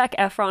Rock and Zac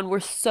Efron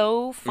were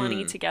so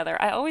funny together.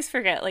 I always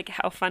forget, like,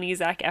 how funny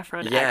Zac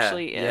Efron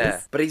actually is.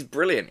 Yeah, but he's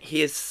brilliant.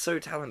 He is so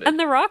talented. And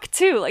The Rock,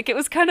 too. Like, it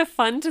was kind of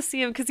fun to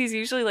see him because he's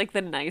usually, like,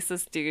 the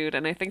nicest dude,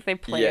 and I think they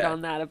played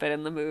on that a bit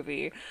in the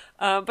movie.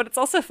 But it's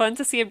also fun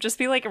to see him just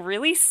be, like,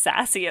 really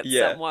sassy at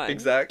someone. Yeah,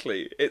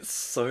 exactly. It's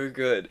so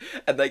good.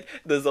 And, like,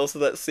 there's also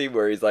that scene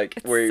where he's,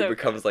 like, he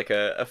becomes, like,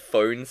 a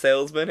phone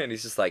salesman, and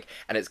he's just, like,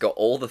 and it's got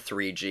all the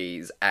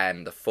 3Gs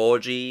and the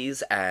 4Gs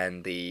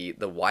and the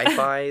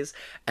Wi-Fi's,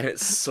 and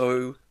it's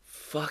so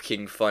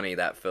fucking funny,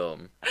 that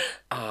film.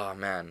 Oh,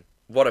 man.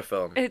 What a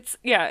film.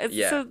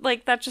 So,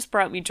 like, that just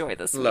brought me joy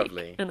this week.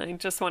 Lovely. And I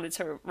just wanted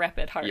to rep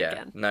it hard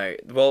again. No.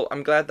 Well,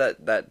 I'm glad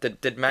that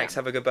did Max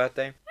have a good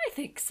birthday? I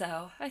think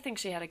so. I think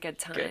she had a good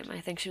time. Good. I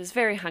think she was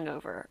very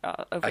hungover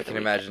over I can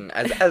imagine,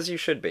 as you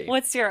should be.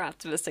 What's your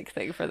optimistic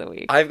thing for the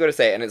week? I've got to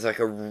say, and it's like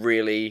a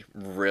really,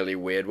 really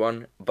weird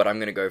one, but I'm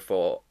going to go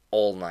for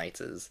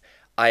all-nighters.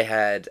 I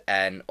had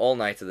an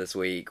all-nighter this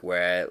week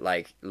where,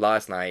 like,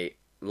 last night,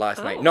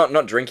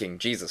 not drinking,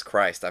 Jesus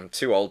Christ, I'm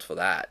too old for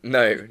that.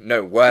 No,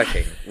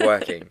 working.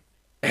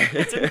 I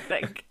didn't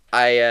think.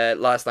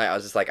 Last night I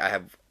was just like, I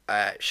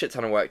a shit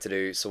ton of work to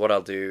do, so what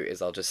I'll do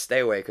is I'll just stay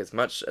awake as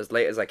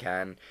late as I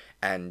can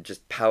and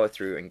just power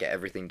through and get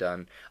everything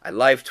done. I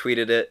live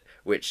tweeted it,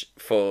 which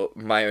for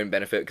my own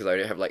benefit, because I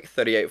only have like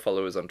 38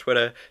 followers on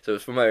Twitter, so it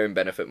was for my own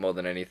benefit more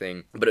than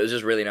anything. But it was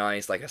just really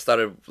nice. Like I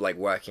started like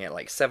working at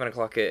like 7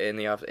 o'clock in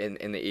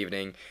the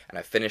evening, and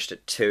I finished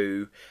at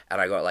 2,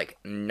 and I got like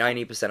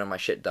 90% of my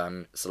shit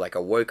done. So like I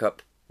woke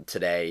up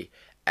today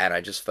and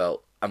I just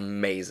felt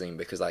amazing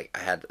because like I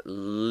had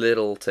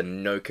little to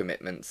no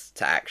commitments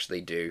to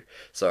actually do,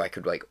 so I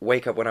could like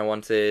wake up when I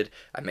wanted.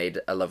 I made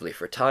a lovely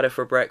frittata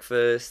for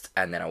breakfast,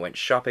 and then I went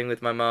shopping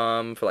with my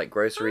mom for like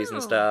groceries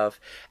and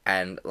stuff,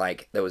 and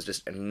like there was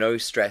just no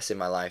stress in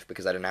my life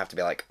because I didn't have to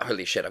be like,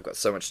 holy shit, I've got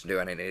so much to do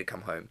and I need to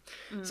come home.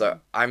 So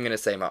I'm gonna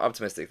say my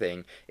optimistic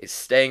thing is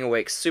staying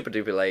awake super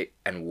duper late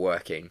and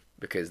working,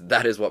 because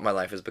that is what my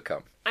life has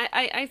become.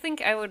 I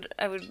think I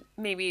would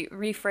maybe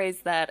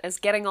rephrase that as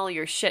getting all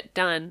your shit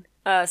done,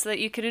 so that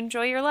you could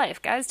enjoy your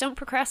life. Guys, don't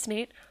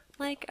procrastinate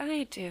like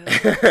I do.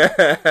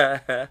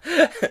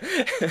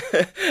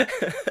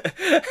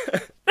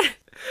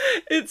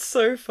 It's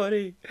so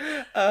funny.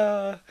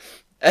 Well,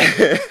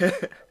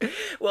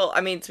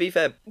 I mean, to be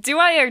fair, do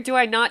I or do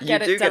I not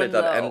get it done?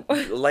 Though?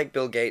 And like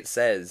Bill Gates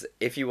says,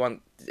 if you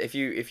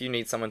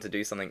need someone to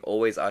do something,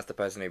 always ask the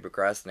person who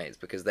procrastinates,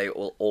 because they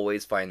will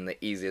always find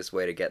the easiest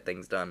way to get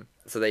things done.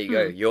 So there you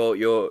go.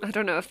 You're I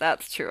don't know if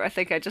that's true. I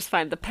think I just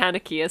find the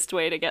panickiest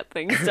way to get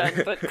things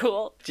done, but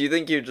cool. Do you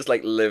think you just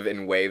like live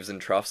in waves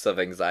and troughs of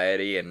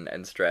anxiety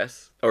and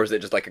stress? Or is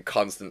it just like a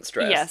constant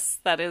stress? Yes,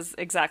 that is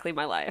exactly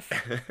my life.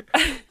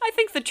 I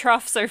think the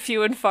troughs are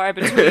few and far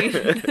between,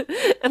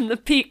 and the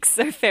peaks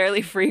are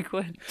fairly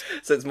frequent.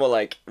 So it's more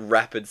like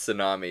rapid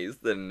tsunamis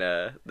than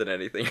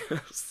anything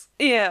else.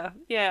 Yeah.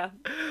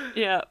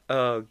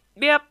 Oh.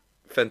 Yep.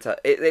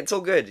 Fantastic. It's all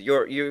good.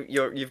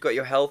 You've got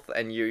your health,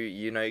 and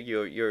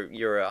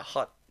you're a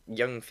hot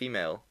young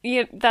female.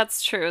 Yeah,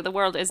 that's true. The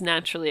world is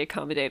naturally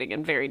accommodating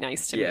and very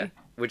nice to me.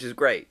 Which is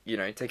great.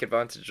 Take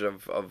advantage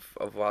of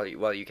while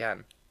you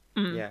can.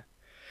 Yeah.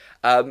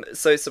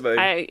 So Simone,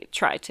 I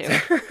try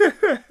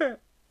to.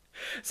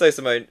 So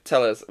Simone,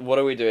 tell us, what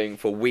are we doing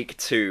for week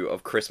 2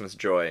 of Christmas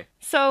Joy?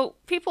 So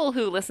people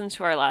who listened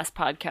to our last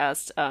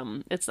podcast,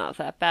 It's Not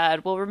That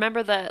Bad, will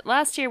remember that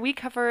last year we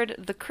covered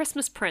The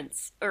Christmas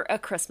Prince, or A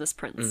Christmas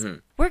Prince. Mm-hmm.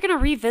 We're going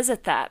to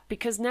revisit that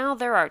because now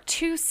there are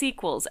 2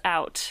 sequels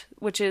out,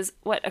 which is,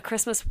 what, A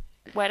Christmas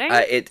Wedding?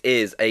 It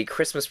is A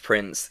Christmas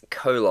Prince,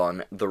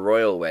 The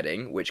Royal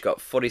Wedding, which got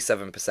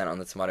 47% on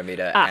the tomato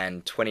meter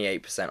and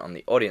 28% on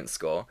the audience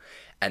score.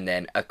 And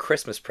then A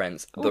Christmas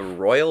Prince, The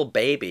Royal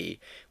Baby,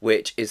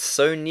 which is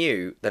so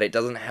new that it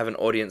doesn't have an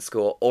audience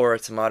score or a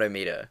tomato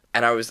meter.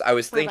 And I was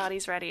thinking,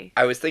 body's ready.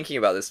 I was thinking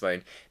about this,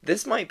 Simone.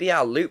 This might be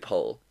our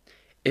loophole.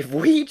 If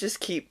we just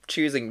keep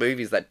choosing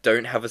movies that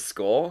don't have a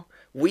score,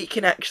 we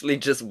can actually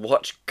just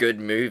watch good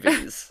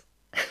movies.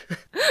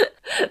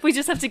 We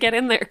just have to get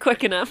in there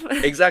quick enough.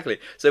 Exactly.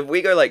 So if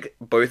we go, like,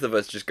 both of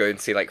us just go and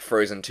see, like,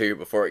 Frozen 2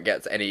 before it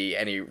gets any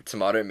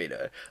tomato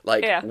meter,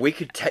 like, we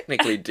could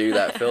technically do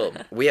that film.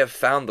 We have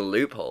found the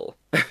loophole.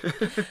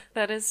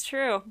 That is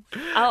true.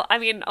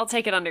 I'll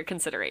take it under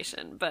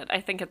consideration, but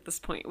I think at this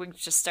point we've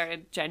just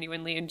started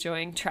genuinely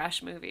enjoying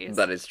trash movies.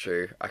 That is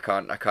true. I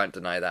can't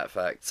deny that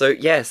fact. So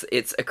yes,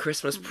 it's A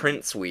Christmas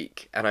Prince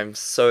week, and I'm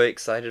so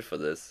excited for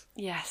this.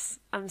 Yes,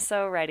 I'm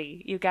so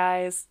ready. You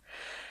guys,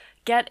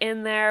 get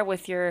in there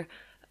with your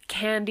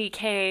candy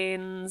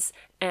canes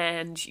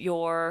and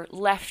your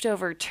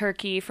leftover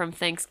turkey from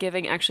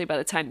Thanksgiving. Actually, by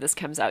the time this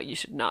comes out, you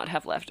should not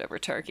have leftover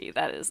turkey.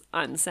 That is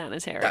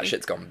unsanitary. That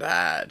shit's gone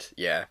bad.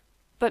 Yeah.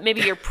 But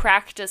maybe your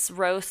practice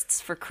roasts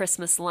for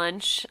Christmas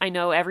lunch. I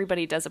know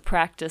everybody does a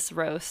practice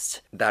roast.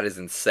 That is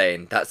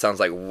insane. That sounds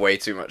like way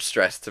too much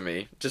stress to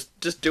me.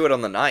 Just do it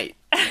on the night.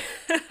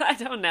 I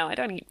don't know. I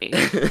don't eat meat.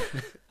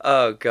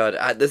 Oh god,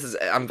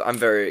 I'm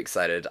very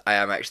excited. I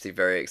am actually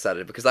very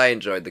excited because I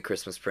enjoyed The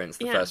Christmas Prince,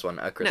 the first one,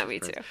 A Christmas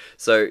Prince.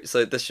 Too.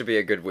 So this should be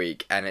a good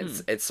week, and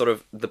it's sort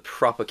of the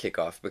proper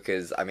kickoff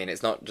because I mean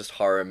it's not just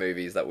horror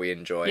movies that we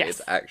enjoy;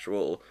 it's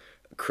actual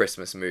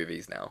Christmas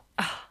movies now.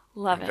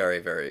 Love it. Very,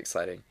 very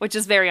exciting. Which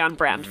is very on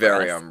brand.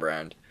 Very on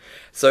brand.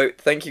 So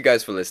thank you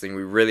guys for listening.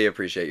 We really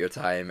appreciate your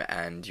time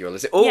and your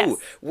listening. Oh, yes.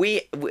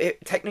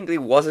 It technically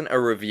wasn't a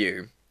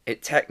review.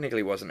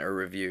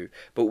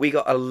 But we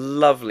got a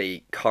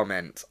lovely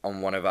comment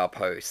on one of our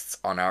posts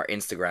on our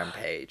Instagram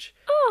page.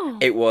 Oh.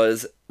 It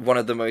was one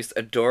of the most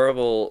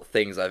adorable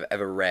things I've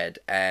ever read,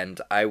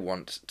 and I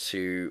want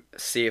to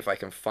see if I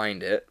can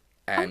find it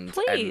and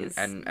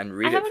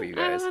read it for you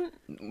guys.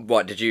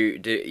 What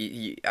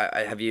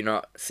have you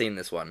not seen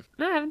this one?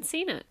 No, I haven't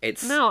seen it.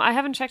 No, I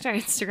haven't checked our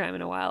Instagram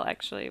in a while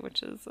actually,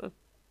 which is a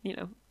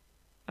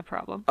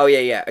problem. Oh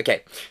yeah.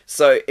 Okay.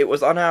 So it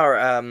was on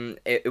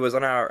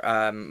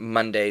our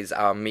Mondays,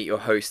 our Meet Your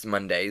Host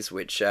Mondays,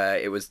 which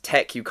it was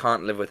tech you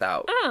can't live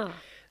without. Oh.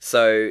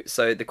 So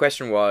the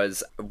question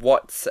was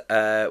what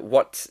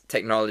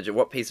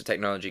piece of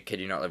technology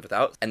could you not live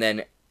without? And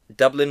then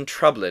Dublin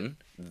Trublin,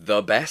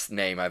 the best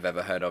name I've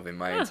ever heard of in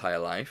my entire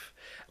life,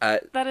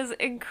 That is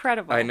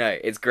incredible. I know,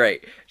 it's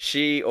great.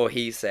 She or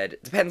he said,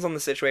 depends on the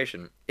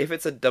situation. If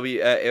it's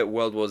a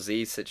World War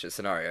Z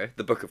scenario,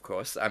 the book, of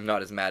course, I'm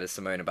not as mad as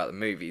Simone about the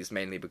movies,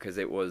 mainly because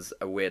it was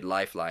a weird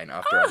lifeline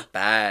after a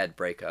bad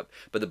breakup.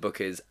 But the book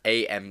is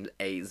Amazing.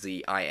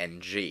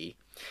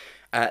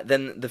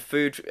 Then the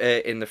food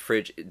in the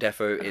fridge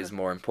defo is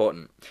more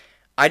important.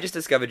 I just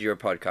discovered your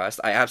podcast.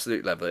 I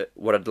absolutely love it.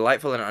 What a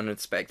delightful and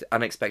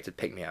unexpected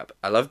pick-me-up.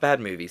 I love bad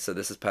movies, so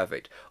this is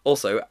perfect.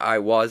 Also,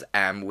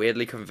 am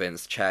weirdly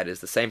convinced Chad is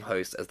the same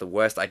host as the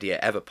Worst Idea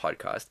Ever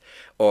podcast,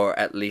 or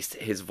at least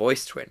his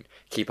voice twin.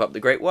 Keep up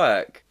the great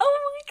work. Oh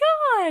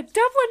my god,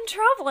 Dublin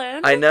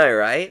Troublin'. I know,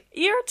 right?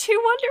 You're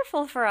too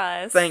wonderful for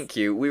us. Thank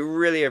you. We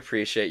really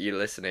appreciate you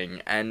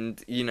listening.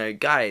 And,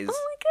 guys,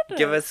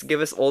 give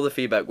us all the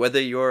feedback.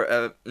 Whether you're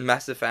a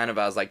massive fan of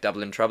ours like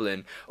Dublin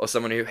Troublin' or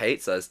someone who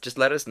hates us, just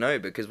let us know,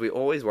 because we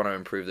always want to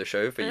improve the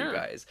show for you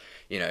guys.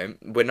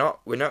 We're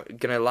not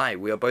gonna lie.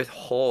 We are both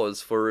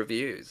whores for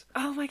reviews.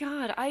 Oh my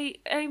god,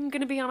 I'm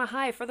gonna be on a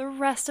high for the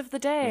rest of the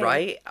day.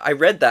 Right? I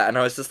read that and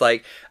I was just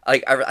like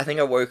I think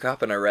I woke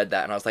up and I read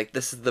that and I was like,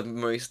 this is the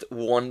most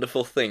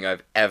wonderful thing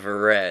I've ever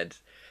read.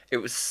 It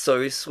was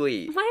so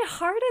sweet. My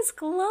heart is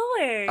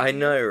glowing. I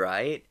know,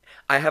 right?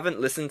 I haven't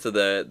listened to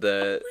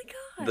the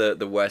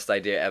Worst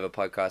Idea Ever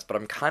podcast, but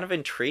I'm kind of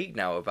intrigued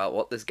now about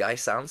what this guy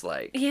sounds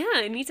like. Yeah,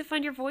 I need to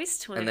find your voice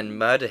twin. And then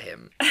murder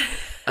him.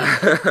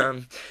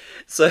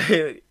 So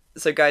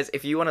guys,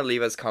 if you want to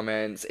leave us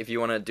comments, if you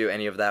want to do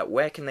any of that,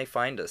 where can they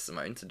find us,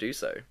 Simone, to do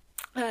so?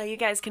 You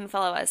guys can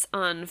follow us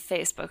on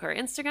Facebook or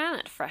Instagram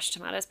at Fresh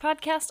Tomatoes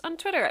Podcast, on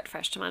Twitter at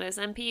Fresh Tomatoes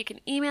MP. You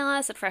can email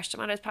us at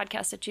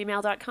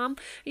freshtomatoespodcast@gmail.com.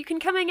 You can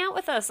come hang out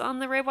with us on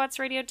the Robots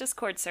Radio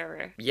Discord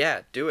server.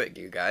 Yeah, do it,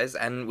 you guys.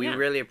 And we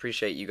really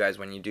appreciate you guys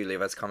when you do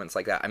leave us comments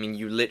like that. I mean,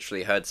 you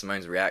literally heard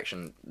Simone's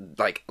reaction,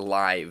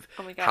 live,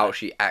 how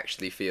she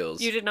actually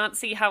feels. You did not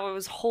see how I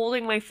was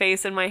holding my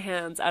face in my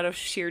hands out of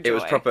sheer joy. It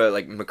was proper,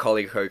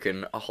 Macaulay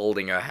Culkin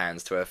holding her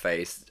hands to her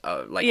face,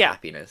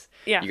 happiness.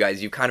 Yeah. You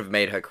guys, you kind of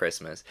made her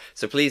Christmas.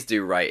 So please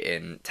do write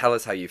in, tell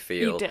us how you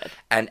feel. You did.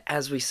 And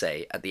as we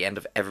say at the end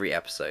of every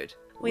episode,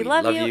 we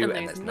love you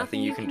and there's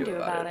nothing you can do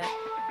about it.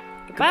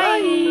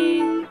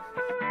 Goodbye.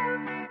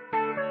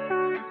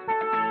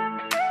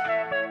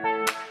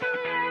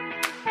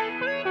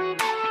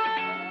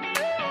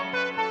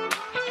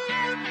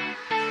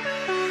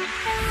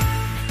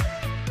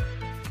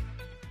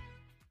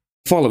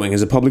 Following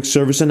is a public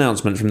service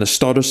announcement from the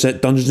Starter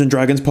Set Dungeons &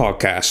 Dragons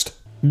podcast.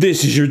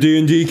 This is your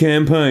D&D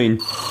campaign.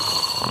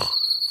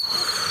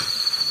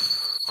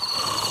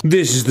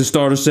 This is the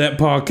Starter Set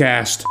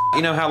podcast.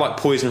 You know how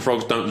poison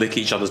frogs don't lick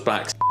each other's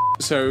backs?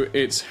 So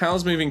it's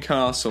Howl's Moving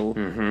Castle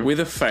with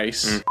a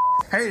face.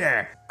 Hey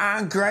there,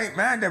 I'm Great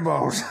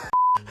Mandibles.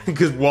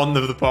 Because one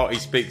of the party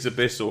speaks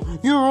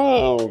Abyssal. You're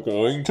all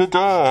going to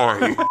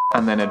die.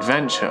 And then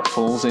adventure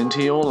falls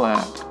into your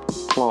lap.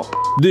 Plop.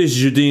 This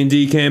is your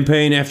D&D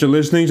campaign after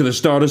listening to the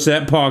Starter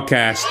Set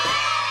podcast.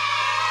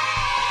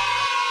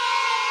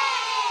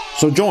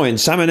 So join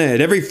Sam and Ed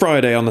every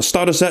Friday on the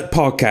Starter Set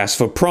podcast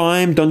for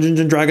prime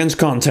Dungeons & Dragons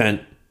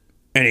content.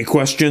 Any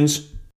questions?